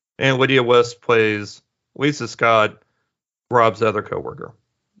 and Lydia West plays Lisa Scott, Rob's other co-worker.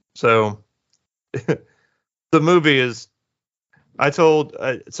 So the movie is. I sent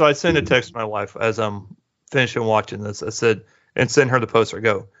a text to my wife as I'm finishing watching this. I said, and send her the poster. I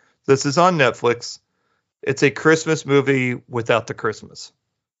go, this is on Netflix. It's a Christmas movie without the Christmas.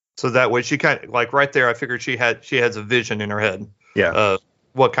 So that way she kind of like right there. I figured she has a vision in her head. Yeah.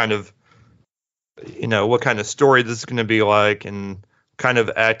 What kind of story this is going to be like, and kind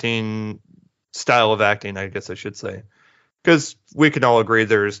of style of acting, I guess I should say, because we can all agree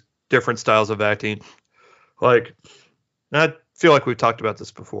there's different styles of acting. Like, I feel like we've talked about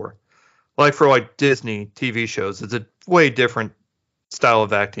this before. Like for like Disney TV shows, it's a way different style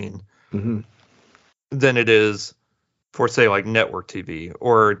of acting than it is for, say, like network TV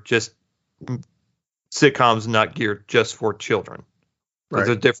or just sitcoms not geared just for children. There's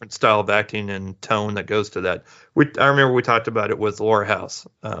a different style of acting and tone that goes to that. I remember we talked about it with Laura House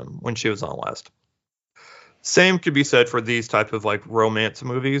when she was on last. Same could be said for these type of like romance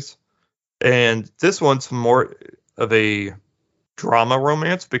movies. And this one's more of a drama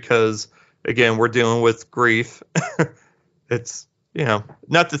romance because, again, we're dealing with grief. It's,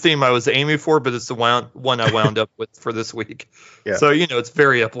 not the theme I was aiming for, but it's the one I wound up with for this week. Yeah. So, it's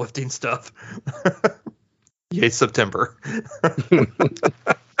very uplifting stuff. Yay, September.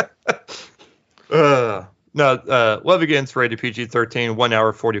 Love Again's rated PG-13, 1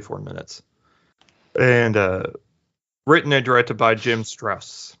 hour, 44 minutes. And written and directed by Jim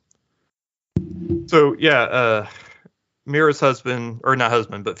Strauss. So, Mira's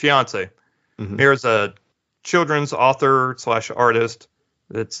fiance. Mira's a children's author / artist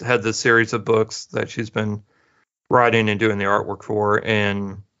that's had this series of books that she's been writing and doing the artwork for.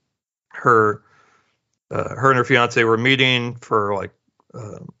 And her and her fiance were meeting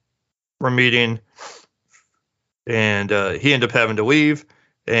and he ended up having to leave,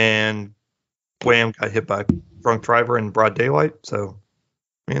 and wham, got hit by a drunk driver in broad daylight. So,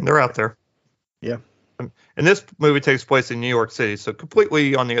 they're out there. Yeah. And this movie takes place in New York City, so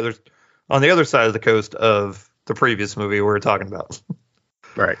completely on the other side of the coast of the previous movie we were talking about.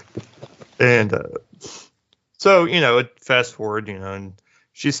 Right. And so, fast forward, and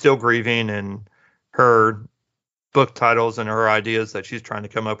she's still grieving, and her book titles and her ideas that she's trying to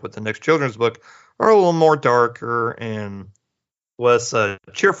come up with the next children's book are a little more darker and less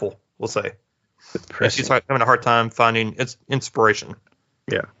cheerful, we'll say. And she's having a hard time finding its inspiration.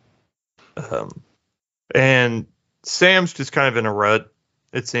 Yeah. And Sam's just kind of in a rut,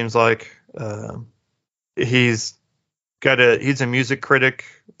 it seems like. He's a music critic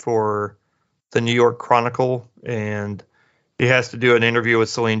for the New York Chronicle, and he has to do an interview with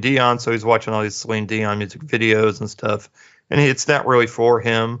Celine Dion, so he's watching all these Celine Dion music videos and stuff. And it's not really for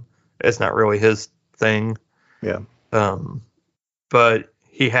him. It's not really his thing. Yeah. But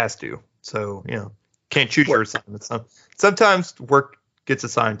he has to. So, can't choose your assignments. Sometimes work gets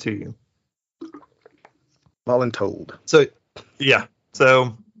assigned to you. Voluntold. So, yeah.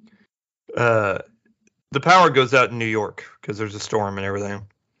 So, the power goes out in New York because there's a storm and everything.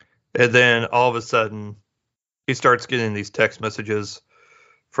 And then all of a sudden, he starts getting these text messages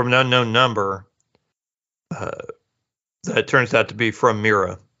from an unknown number that turns out to be from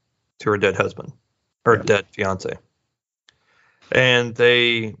Mira to her dead husband, or dead fiance. And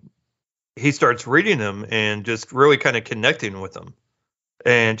he starts reading them and just really kind of connecting with them.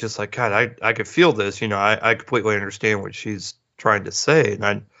 And just like, God, I could feel this. I completely understand what she's trying to say. And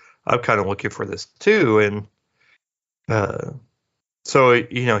I'm kind of looking for this too. And so,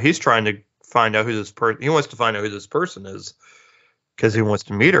 he's trying to find out who this person, he wants to find out who this person is because he wants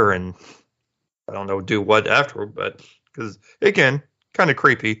to meet her and I don't know, do what after, but because again, kind of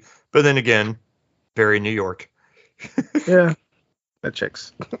creepy, but then again, very New York. Yeah, that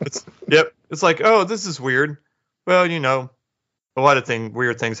checks. Yep. It's like, oh, this is weird. Well, a lot of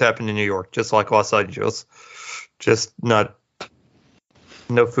weird things happen in New York, just like Los Angeles, just no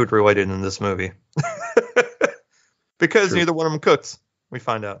food related in this movie. Because neither one of them cooks. We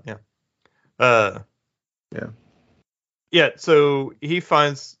find out, yeah. Yeah. So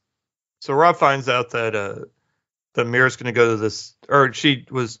Rob finds out that Mira's going to go to this, or she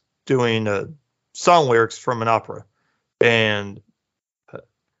was doing song lyrics from an opera, and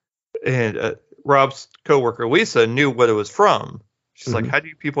Rob's coworker Lisa knew what it was from. She's like, "How do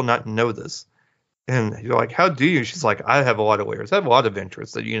you people not know this?" And you're like, "How do you?" She's like, "I have a lot of layers. I have a lot of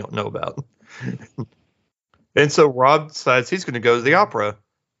interests that you don't know about." And so Rob decides he's going to go to the opera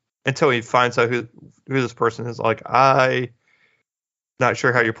until he finds out who this person is. Like, I not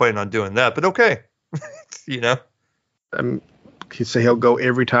sure how you're planning on doing that, but okay. He'd say he'll go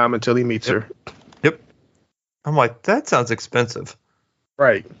every time until he meets her. Yep. I'm like, that sounds expensive.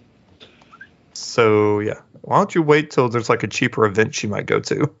 Right. So, yeah. Why don't you wait till there's like a cheaper event she might go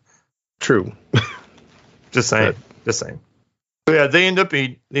to? True. Just saying. Just saying. So, yeah, they end up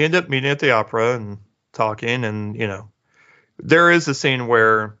meeting at the opera and talking, and there is a scene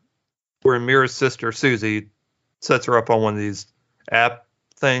where Mira's sister Susie sets her up on one of these app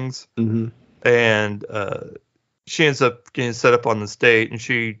things, and she ends up getting set up on this date, and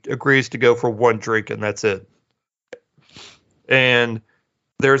she agrees to go for one drink, and that's it. And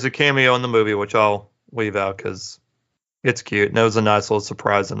there's a cameo in the movie, which I'll leave out because it's cute, and it was a nice little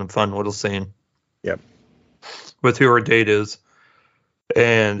surprise and a fun little scene. Yep. With who her date is,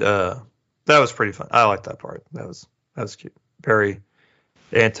 and that was pretty fun. I like that part. That was cute. Very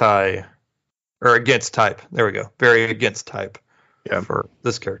against type. There we go. Very against type. Yeah. For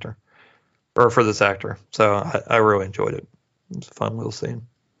this character or for this actor. So I really enjoyed it. It was a fun little scene.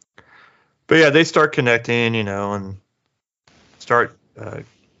 But yeah, they start connecting, and start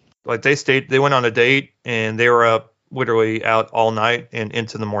they went on a date and they were up literally out all night and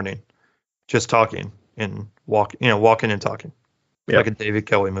into the morning, just talking and walking and talking. Yep. Like a David E.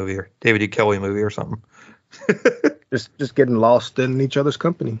 Kelly movie or something. just getting lost in each other's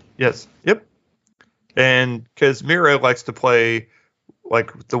company. Yes. Yep. And because Mira likes to play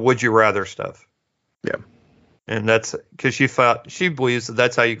like the would you rather stuff. Yeah. And that's because she believes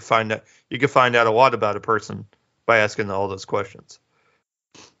that's how you can find out a lot about a person by asking all those questions.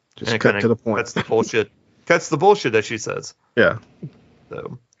 Just cut to the point. Cuts the bullshit. Cuts the bullshit, as she says. Yeah.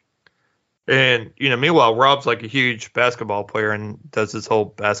 So. And, meanwhile, Rob's like a huge basketball player and does this whole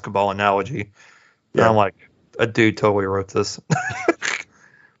basketball analogy. Yeah. And I'm like, a dude totally wrote this.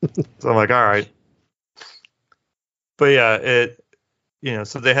 So I'm like, all right. But yeah,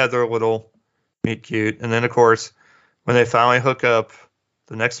 so they had their little meet cute. And then, of course, when they finally hook up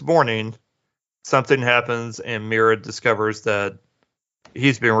the next morning, something happens and Mira discovers that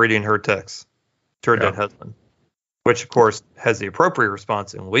he's been reading her texts to her dead husband. Which, of course, has the appropriate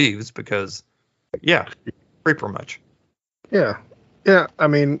response and leaves because, creeper much. Yeah. Yeah. I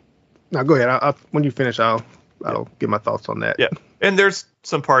mean, now go ahead. When you finish, I'll give my thoughts on that. Yeah. And there's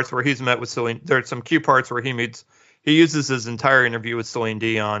some parts where he's met with Celine. There's some cute parts where he uses his entire interview with Celine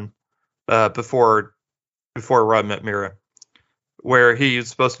Dion before Rob met Mira, where he was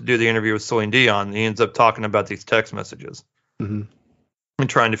supposed to do the interview with Celine Dion. And he ends up talking about these text messages and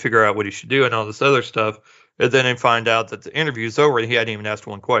trying to figure out what he should do and all this other stuff. And then they find out that the interview's over and he hadn't even asked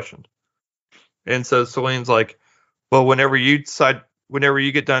one question. And so Celine's like, well, whenever you decide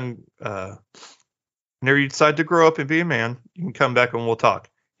to grow up and be a man, you can come back and we'll talk.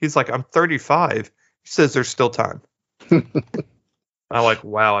 He's like, I'm 35. He says there's still time. I'm like,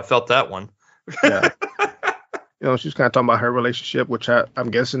 wow, I felt that one. Yeah. She's kind of talking about her relationship, which I'm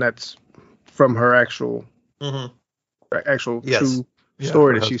guessing that's from her actual true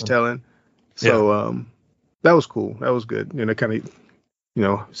story that she's telling. So, that was cool. That was good. Kind of,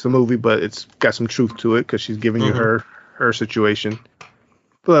 it's a movie, but it's got some truth to it because she's giving you her situation.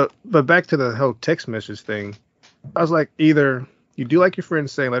 But back to the whole text message thing. I was like, either you do like your friend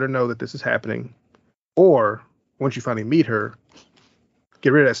saying, let her know that this is happening, or once you finally meet her,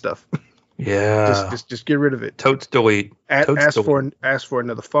 get rid of that stuff. Yeah. just get rid of it. Totes delete. Ask for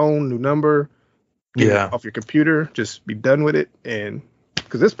another phone, new number. Get it off your computer. Just be done with it. And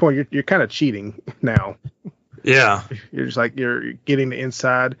because at this point you're kind of cheating now. Yeah. You're just like you're getting the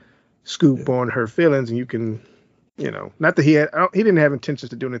inside scoop on her feelings, and you can, not that he didn't have intentions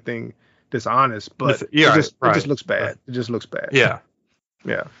to do anything dishonest, but it just looks bad. Right. It just looks bad. Yeah.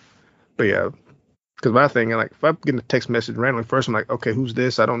 Yeah. But yeah. Because my thing, like, if I'm getting a text message randomly, first I'm like, okay, who's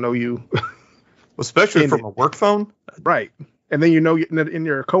this? I don't know you. Especially from a work phone. Right. And then and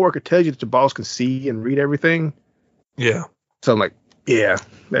your coworker tells you that your boss can see and read everything. Yeah. So I'm like, yeah,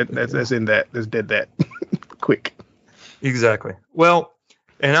 that's in that. Let's dead that quick. Exactly. Well,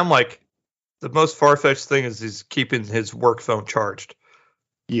 and I'm like, the most far-fetched thing is he's keeping his work phone charged.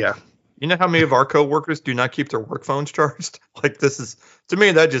 Yeah. You know how many of our coworkers do not keep their work phones charged? Like, this is, to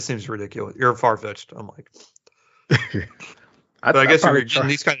me, that just seems ridiculous. You're far-fetched. I'm like, I guess if you're getting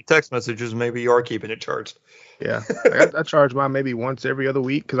these kind of text messages, maybe you are keeping it charged. Yeah. I charge mine maybe once every other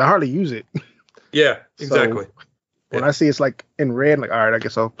week because I hardly use it. Yeah, exactly. So when I see it's like in red, I'm like, all right, I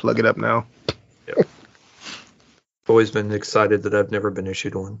guess I'll plug it up now. Yeah. I've always been excited that I've never been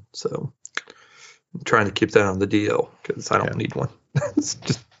issued one. So I'm trying to keep that on the DL because I don't need one. It's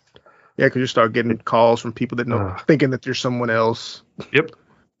just. Yeah, because you start getting calls from people that know, thinking that you're someone else. Yep.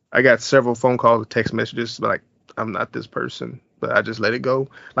 I got several phone calls and text messages, like, I'm not this person, but I just let it go.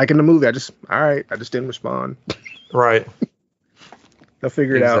 Like in the movie, I just didn't respond. Right. They'll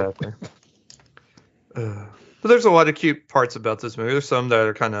figure it out. But there's a lot of cute parts about this movie. There's some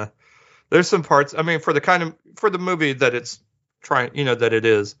that are there's some parts, I mean, for the movie that it's trying, that it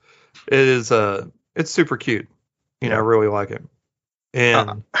is it's super cute. I really like it.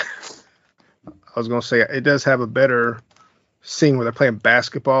 And I was going to say, it does have a better scene where they're playing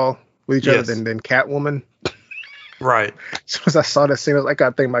basketball with each other than Catwoman. Right. So as I saw that scene, I was like, I got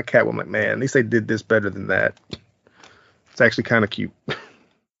to think about Catwoman. Like, man, at least they did this better than that. It's actually kind of cute.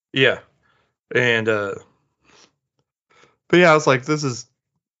 Yeah. And, but yeah, I was like, this is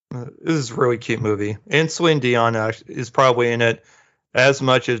a really cute movie. And Celine Dion is probably in it as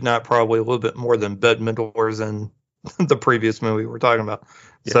much, as not probably a little bit more than Bette Midler's in the previous movie we're talking about.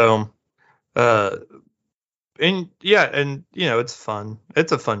 Yeah. So, it's fun.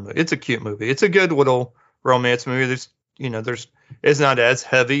 It's a fun movie. It's a cute movie. It's a good little romance movie. It's not as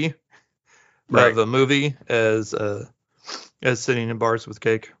heavy of a movie as Sitting in Bars with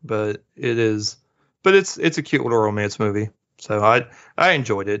Cake, but it's a cute little romance movie. So I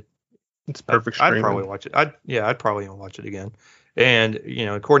enjoyed it. It's perfect. I'd probably watch it. I'd probably watch it again. And,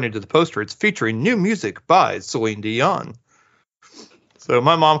 according to the poster, it's featuring new music by Celine Dion. So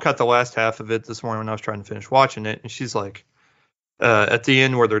my mom caught the last half of it this morning when I was trying to finish watching it. And she's like, at the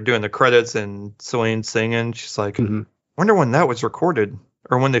end where they're doing the credits and Celine singing, she's like, wonder when that was recorded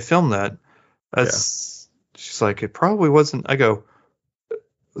or when they filmed that. She's like, it probably wasn't. I go,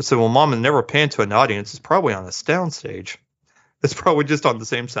 so well, Mom, it never panned to an audience. It's probably on a soundstage. It's probably just on the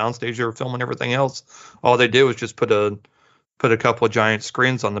same soundstage they were filming everything else. All they did was just put a couple of giant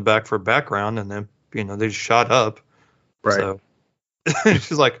screens on the back for background, and then they just shot up. Right. So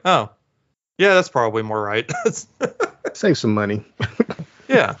she's like, oh, yeah, that's probably more right. Save some money.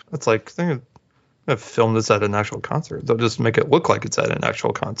 Yeah, it's like they're gonna film this at an actual concert. They'll just make it look like it's at an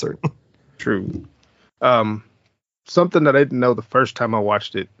actual concert. True. Something that I didn't know the first time I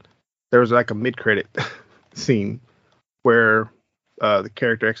watched it, there was like a mid-credit scene where the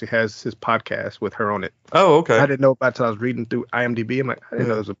character actually has his podcast with her on it. Oh, okay. I didn't know about it until I was reading through IMDb. I'm like, I didn't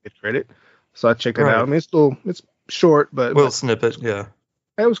know there was a mid-credit. So I checked it out. I mean, it's short, but... Little snippet, yeah.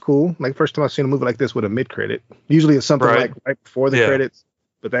 It was cool. Like, first time I've seen a movie like this with a mid-credit. Usually it's something like right before the credits,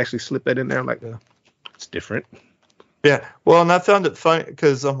 but they actually slip that in there. I'm like, it's different. Yeah. Well, and I found it funny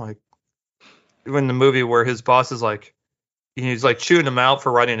because I'm like, when the movie where his boss is like, he's like chewing him out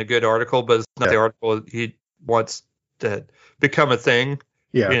for writing a good article, but it's not the article he wants to become a thing.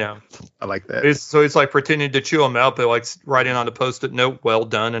 Yeah. I like that. So he's like pretending to chew him out, but like writing on a post-it note, well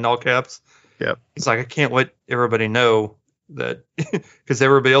done in all caps. Yeah. He's like, I can't let everybody know that because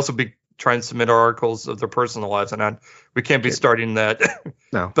everybody else will be trying to submit articles of their personal lives, and we can't be starting that.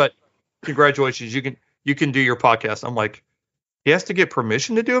 No. But congratulations, you can do your podcast. I'm like, he has to get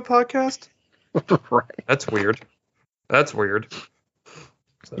permission to do a podcast? Right. That's weird.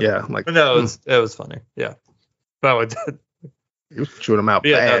 So, yeah, like no, it was funny. Yeah. No, it did. He was chewing them out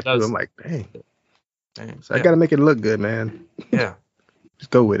bad. I'm like, dang. So I got to make it look good, man. Yeah.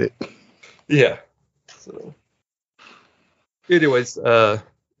 Just go with it. Yeah. So, anyways,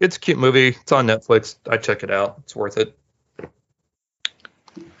 It's a cute movie. It's on Netflix. I check it out. It's worth it.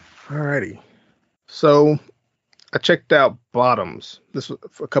 Alrighty. So I checked out Bottoms. This was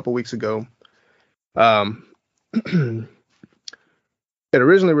a couple weeks ago. It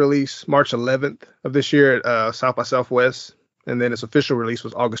originally released March 11th of this year at South by Southwest, and then its official release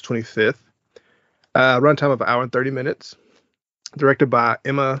was August 25th. Runtime of an hour and 30 minutes. Directed by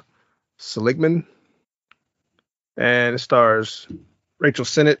Emma Seligman, and it stars Rachel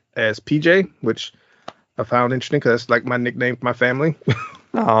Sennett as PJ, which I found interesting because that's like my nickname for my family.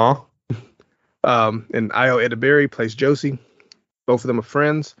 Aw. And Io Edeberry plays Josie. Both of them are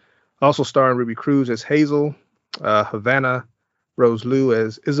friends. Also starring Ruby Cruz as Hazel, Havana Rose Liu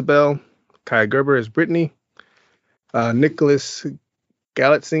as Isabel, Kaya Gerber as Brittany, Nicholas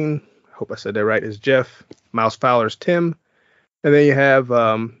Galitzine, I hope I said that right, as Jeff, Miles Fowler as Tim, and then you have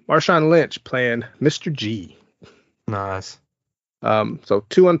Marshawn Lynch playing Mr. G. Nice. So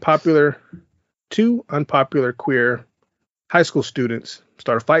two unpopular queer high school students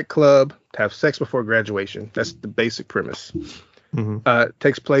start a fight club to have sex before graduation. That's the basic premise. Mm-hmm. It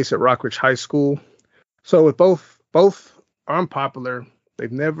takes place at Rockridge High School. So with both are unpopular.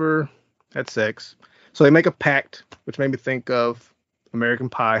 They've never had sex. So they make a pact, which made me think of American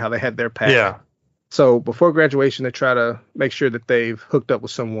Pie, how they had their pact. Yeah. So before graduation, they try to make sure that they've hooked up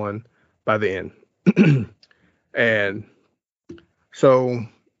with someone by the end. And so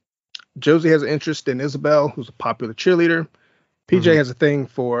Josie has an interest in Isabel, who's a popular cheerleader. PJ has a thing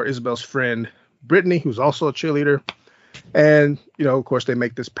for Isabel's friend, Brittany, who's also a cheerleader. And, of course, they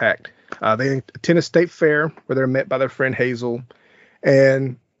make this pact. They attend a state fair where they're met by their friend Hazel.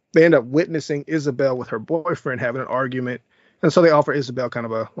 And they end up witnessing Isabel with her boyfriend having an argument. And so they offer Isabel kind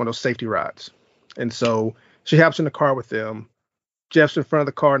of one of those safety rides. And so she hops in the car with them. Jeff's in front of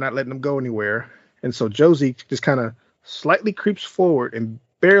the car, not letting them go anywhere. And so Josie just kind of slightly creeps forward and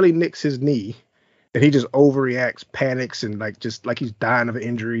barely nicks his knee. And he just overreacts, panics, and like he's dying of an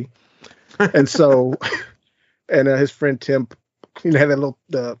injury. And so, and his friend Tim, had that little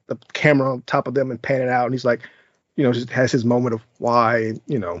the camera on top of them and pan it out. And he's like, just has his moment of why,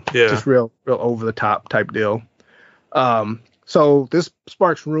 just real over the top type deal. So this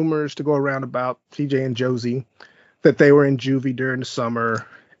sparks rumors to go around about TJ and Josie, that they were in juvie during the summer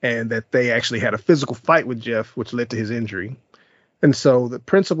and that they actually had a physical fight with Jeff, which led to his injury. And so the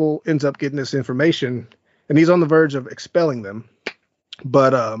principal ends up getting this information and he's on the verge of expelling them.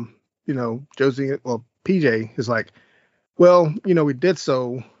 But, PJ is like, well, we did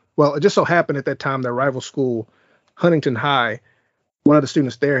so. Well, it just so happened at that time, their rival school, Huntington High, one of the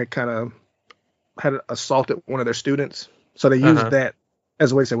students there had assaulted one of their students. So they used that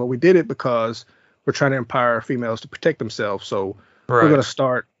as a way to say, well, we did it because we're trying to empower females to protect themselves. So we're going to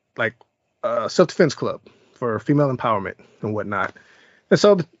start like a self-defense club for female empowerment and whatnot. And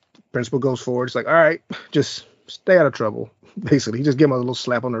so the principal goes forward. It's like, all right, just stay out of trouble. Basically, he just give him a little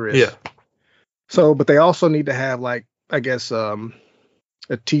slap on the wrist. Yeah. So, but they also need to have a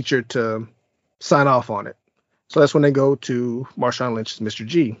teacher to sign off on it. So that's when they go to Marshawn Lynch's Mr.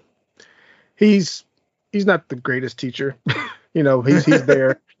 G. He's not the greatest teacher. He's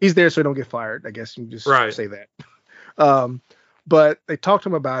there. He's there so he don't get fired. I guess you can just say that. But they talk to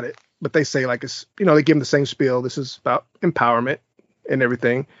him about it, but they say like it's, they give him the same spiel. This is about empowerment and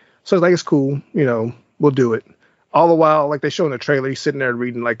everything. So it's like, it's cool. We'll do it. All the while, like they show in the trailer, he's sitting there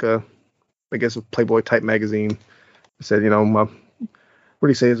reading like a Playboy type magazine. It said, what do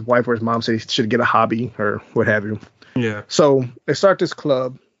you say? His wife or his mom said he should get a hobby or what have you. Yeah. So they start this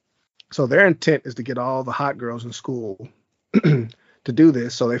club. So their intent is to get all the hot girls in school to do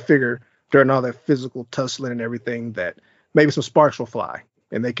this. So they figure during all that physical tussling and everything that maybe some sparks will fly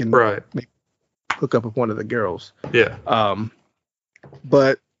and they can maybe hook up with one of the girls. Yeah.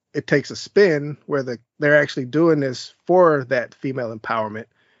 But it takes a spin where they're actually doing this for that female empowerment.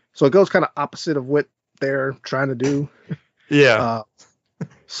 So it goes kind of opposite of what they're trying to do. Yeah.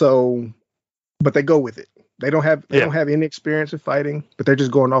 But they go with it. They don't have any experience in fighting, but they're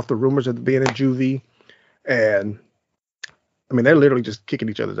just going off the rumors of being in juvie. And I mean, they're literally just kicking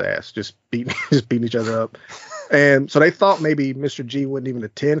each other's ass, just beating each other up. And so they thought maybe Mr. G wouldn't even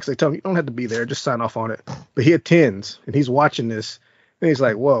attend because they told him, you don't have to be there, just sign off on it. But he attends and he's watching this and he's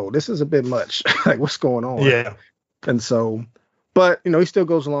like, whoa, this is a bit much. Like, what's going on? Yeah. And so, but he still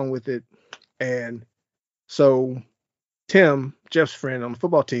goes along with it. And so Tim, Jeff's friend on the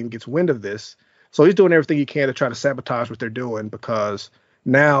football team, gets wind of this. So he's doing everything he can to try to sabotage what they're doing because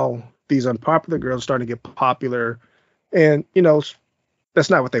now these unpopular girls are starting to get popular. And, that's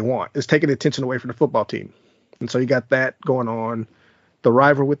not what they want. It's taking attention away from the football team. And so you got that going on. The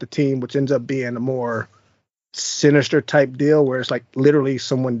rival with the team, which ends up being a more sinister type deal where it's like literally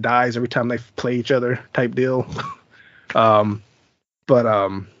someone dies every time they play each other type deal.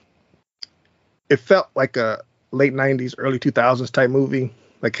 But it felt like a late 90s, early 2000s type movie.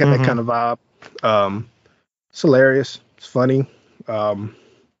 Like had that kind of vibe. It's hilarious. It's funny.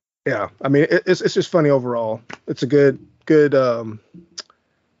 Yeah, I mean, it's just funny overall. It's a good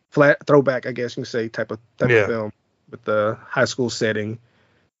flat throwback, I guess you can say, type of film with the high school setting.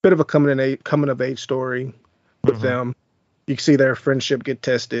 Bit of a coming of age story with them. You can see their friendship get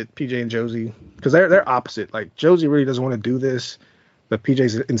tested, PJ and Josie, because they're opposite. Like Josie really doesn't want to do this, but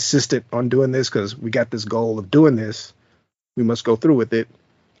PJ's insistent on doing this because we got this goal of doing this. We must go through with it.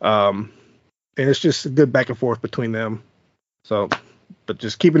 And it's just a good back and forth between them. So, but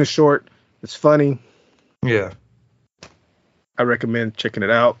just keeping it short, it's funny. Yeah. I recommend checking it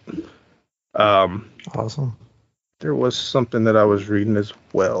out. Awesome. There was something that I was reading as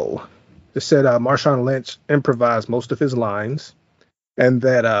well. It said Marshawn Lynch improvised most of his lines, and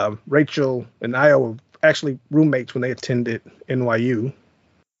that Rachel and Io were actually roommates when they attended NYU.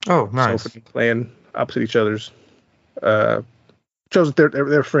 Oh, nice. So playing opposite each other's. Shows that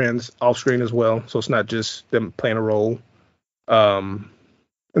they're friends off screen as well, so it's not just them playing a role. And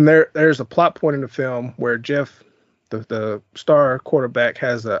there's a plot point in the film where Jeff, the star quarterback,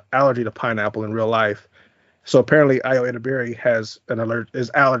 has an allergy to pineapple in real life. So apparently, Io Edeberry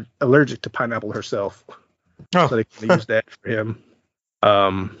is allergic to pineapple herself. Oh. So they can use that for him.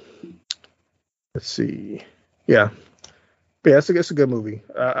 Let's see. Yeah, it's a good movie.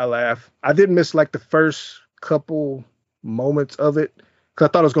 I laugh. I did miss like the first couple moments of it because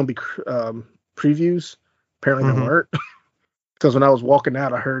I thought it was going to be previews. Apparently, they weren't. Because when I was walking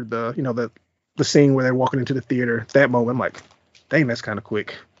out, I heard the scene where they're walking into the theater. That moment, I'm like, dang, that's kind of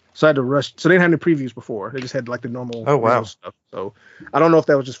quick. So I had to rush. So they didn't have any previews before. They just had like the normal stuff. So I don't know if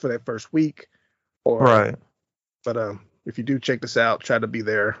that was just for that first week or right. But if you do check this out, try to be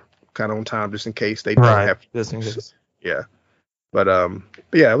there kind of on time just in case they don't have. Just in case. Yeah. But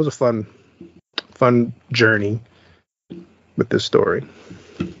yeah, it was a fun journey with this story.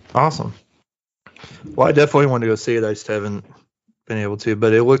 Awesome. Well, I definitely want to go see it. I just haven't been able to,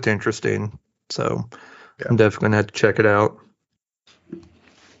 but it looked interesting. So I'm definitely going to have to check it out.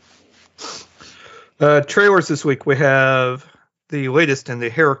 Trailers this week. We have the latest in the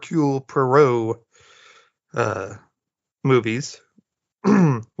Hercule Poirot movies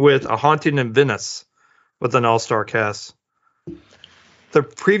with A Haunting in Venice with an all-star cast. The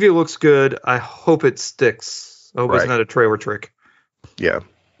preview looks good. I hope it sticks. I hope it's not a trailer trick. Yeah.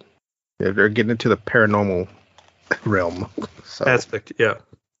 They're getting into the paranormal realm. So. Aspect, yeah.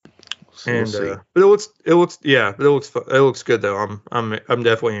 So and we'll but it looks good though. I'm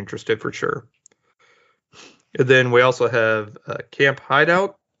definitely interested for sure. And then we also have Camp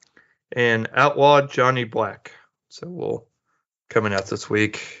Hideout and Outlawed Johnny Black. So we'll coming out this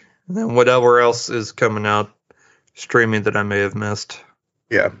week. And then whatever else is coming out streaming that I may have missed.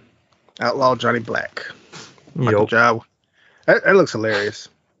 Yeah. Outlawed Johnny Black. Michael Jai. That looks hilarious.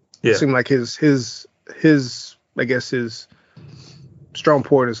 Yeah. It seemed like his I guess his strong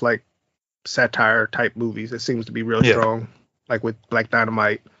point is like satire type movies. It seems to be real strong. Like with Black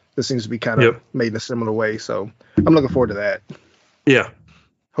Dynamite. This seems to be kind of made in a similar way. So I'm looking forward to that. Yeah.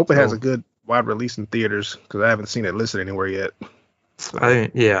 Hope it has a good wide release in theaters because I haven't seen it listed anywhere yet. So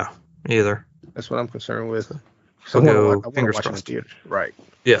either. That's what I'm concerned with. So I want to watch it in theaters. Right.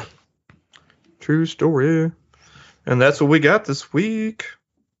 Yeah. True story. And that's what we got this week.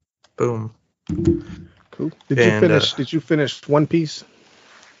 Boom. Cool. Did you finish One Piece?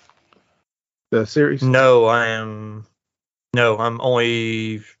 The series? No, I'm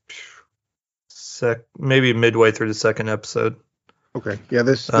only maybe midway through the second episode. Okay. Yeah,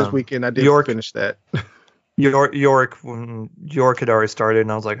 this weekend I did finish that. York had already started,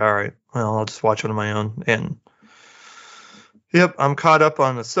 and I was like, all right, well, I'll just watch it on my own. And yep, I'm caught up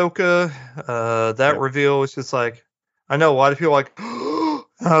on Ahsoka. That reveal was just like, I know a lot of people are like,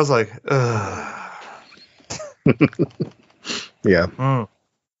 I was like, yeah.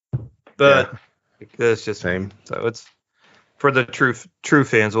 But it's just same. So it's for the true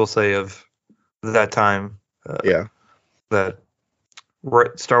fans, we'll say, of that time. That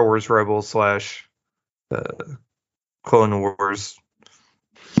Star Wars Rebels / Clone Wars.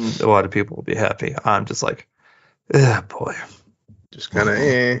 A lot of people will be happy. I'm just like, boy. Just kind of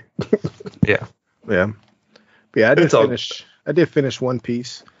Yeah. Yeah. Yeah, I did finish One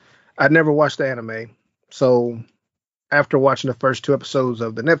Piece. I'd never watched the anime. So after watching the first 2 episodes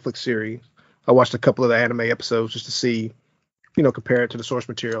of the Netflix series, I watched a couple of the anime episodes just to see, compare it to the source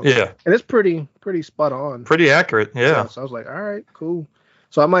material. Yeah. And it's pretty spot on. Pretty accurate. Yeah. So I was like, all right, cool.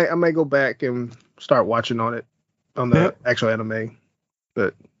 So I might go back and start watching on the actual anime.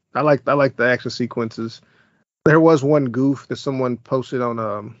 But I like the action sequences. There was one goof that someone posted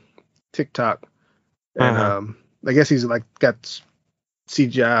on TikTok, and I guess he's like got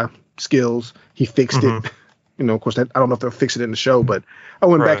CGI skills. He fixed it. Of course, I don't know if they'll fix it in the show, but I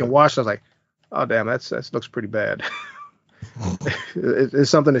went back and watched. I was like, oh damn, that looks pretty bad. It's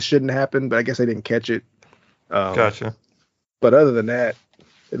something that shouldn't happen, but I guess they didn't catch it. Gotcha. But other than that,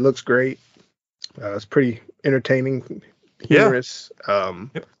 it looks great. It's pretty entertaining, humorous.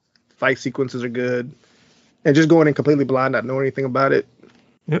 Fight sequences are good, and just going in completely blind, not knowing anything about it.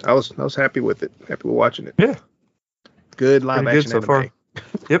 Yep. I was happy with it. Happy with watching it. Yeah. Good live action so far.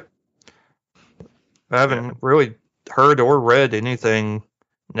 Yep. I haven't really heard or read anything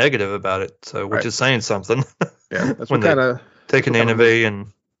negative about it, so which is saying something. Yeah, that's what kind of take an anime and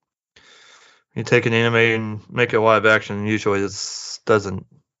you take an anime and make it live action. Usually, this doesn't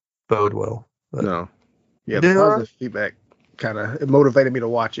bode well. But, no. Yeah, the positive feedback kind of motivated me to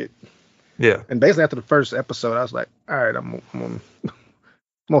watch it. Yeah. And basically after the first episode, I was like, all right, I'm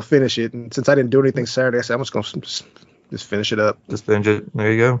gonna finish it. And since I didn't do anything Saturday, I said I'm just gonna just finish it up. Just binge it.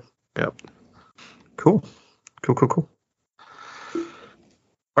 There you go. Yep. Cool.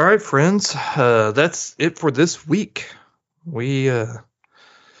 All right, friends. That's it for this week. We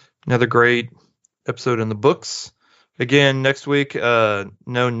another great episode in the books. Again, next week, no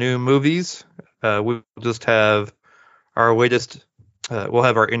new movies. We'll just have our latest. We'll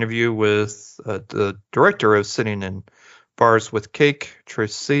have our interview with the director of Sitting in Bars with Cake,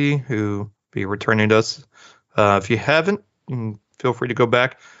 Trish C., who will be returning to us. If you haven't, feel free to go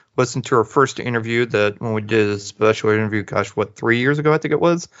back, listen to our first interview that when we did a special interview, 3 years ago, I think it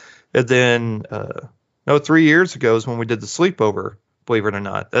was. And then, 3 years ago is when we did the sleepover, believe it or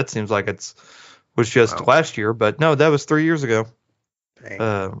not. That seems like was just last year, but no, that was 3 years ago.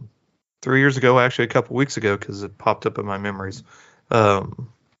 3 years ago, actually a couple weeks ago, because it popped up in my memories. Wow.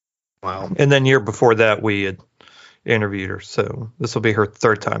 And then year before that, we had interviewed her. So this will be her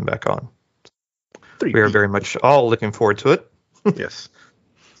third time back on. We are very much all looking forward to it. Yes.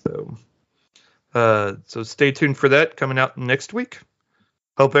 So stay tuned for that coming out next week.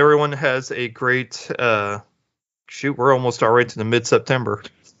 Hope everyone has a great we're almost already to the mid-September.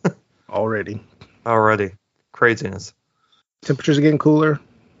 Already. Craziness. Temperatures are getting cooler.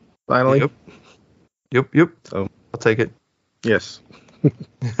 Finally. Yep. So I'll take it. Yes.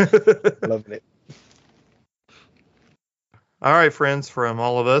 Loving it. All right, friends, from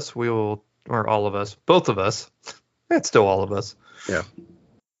all of us, both of us. It's still all of us. Yeah.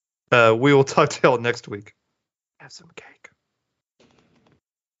 We will talk to y'all next week. Have some cake.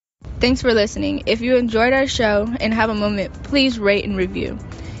 Thanks for listening. If you enjoyed our show and have a moment, please rate and review.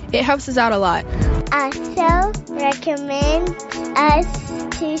 It helps us out a lot. Also, recommend us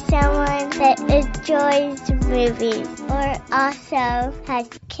to someone that enjoys movies or also has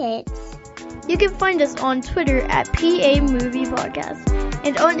kids. You can find us on Twitter at PA Movie Podcast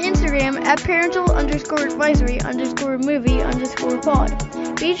and on Instagram at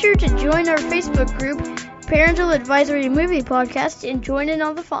parental_advisory_movie_pod. Be sure to join our Facebook group, Parental Advisory Movie Podcast, and join in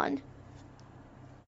on the fun.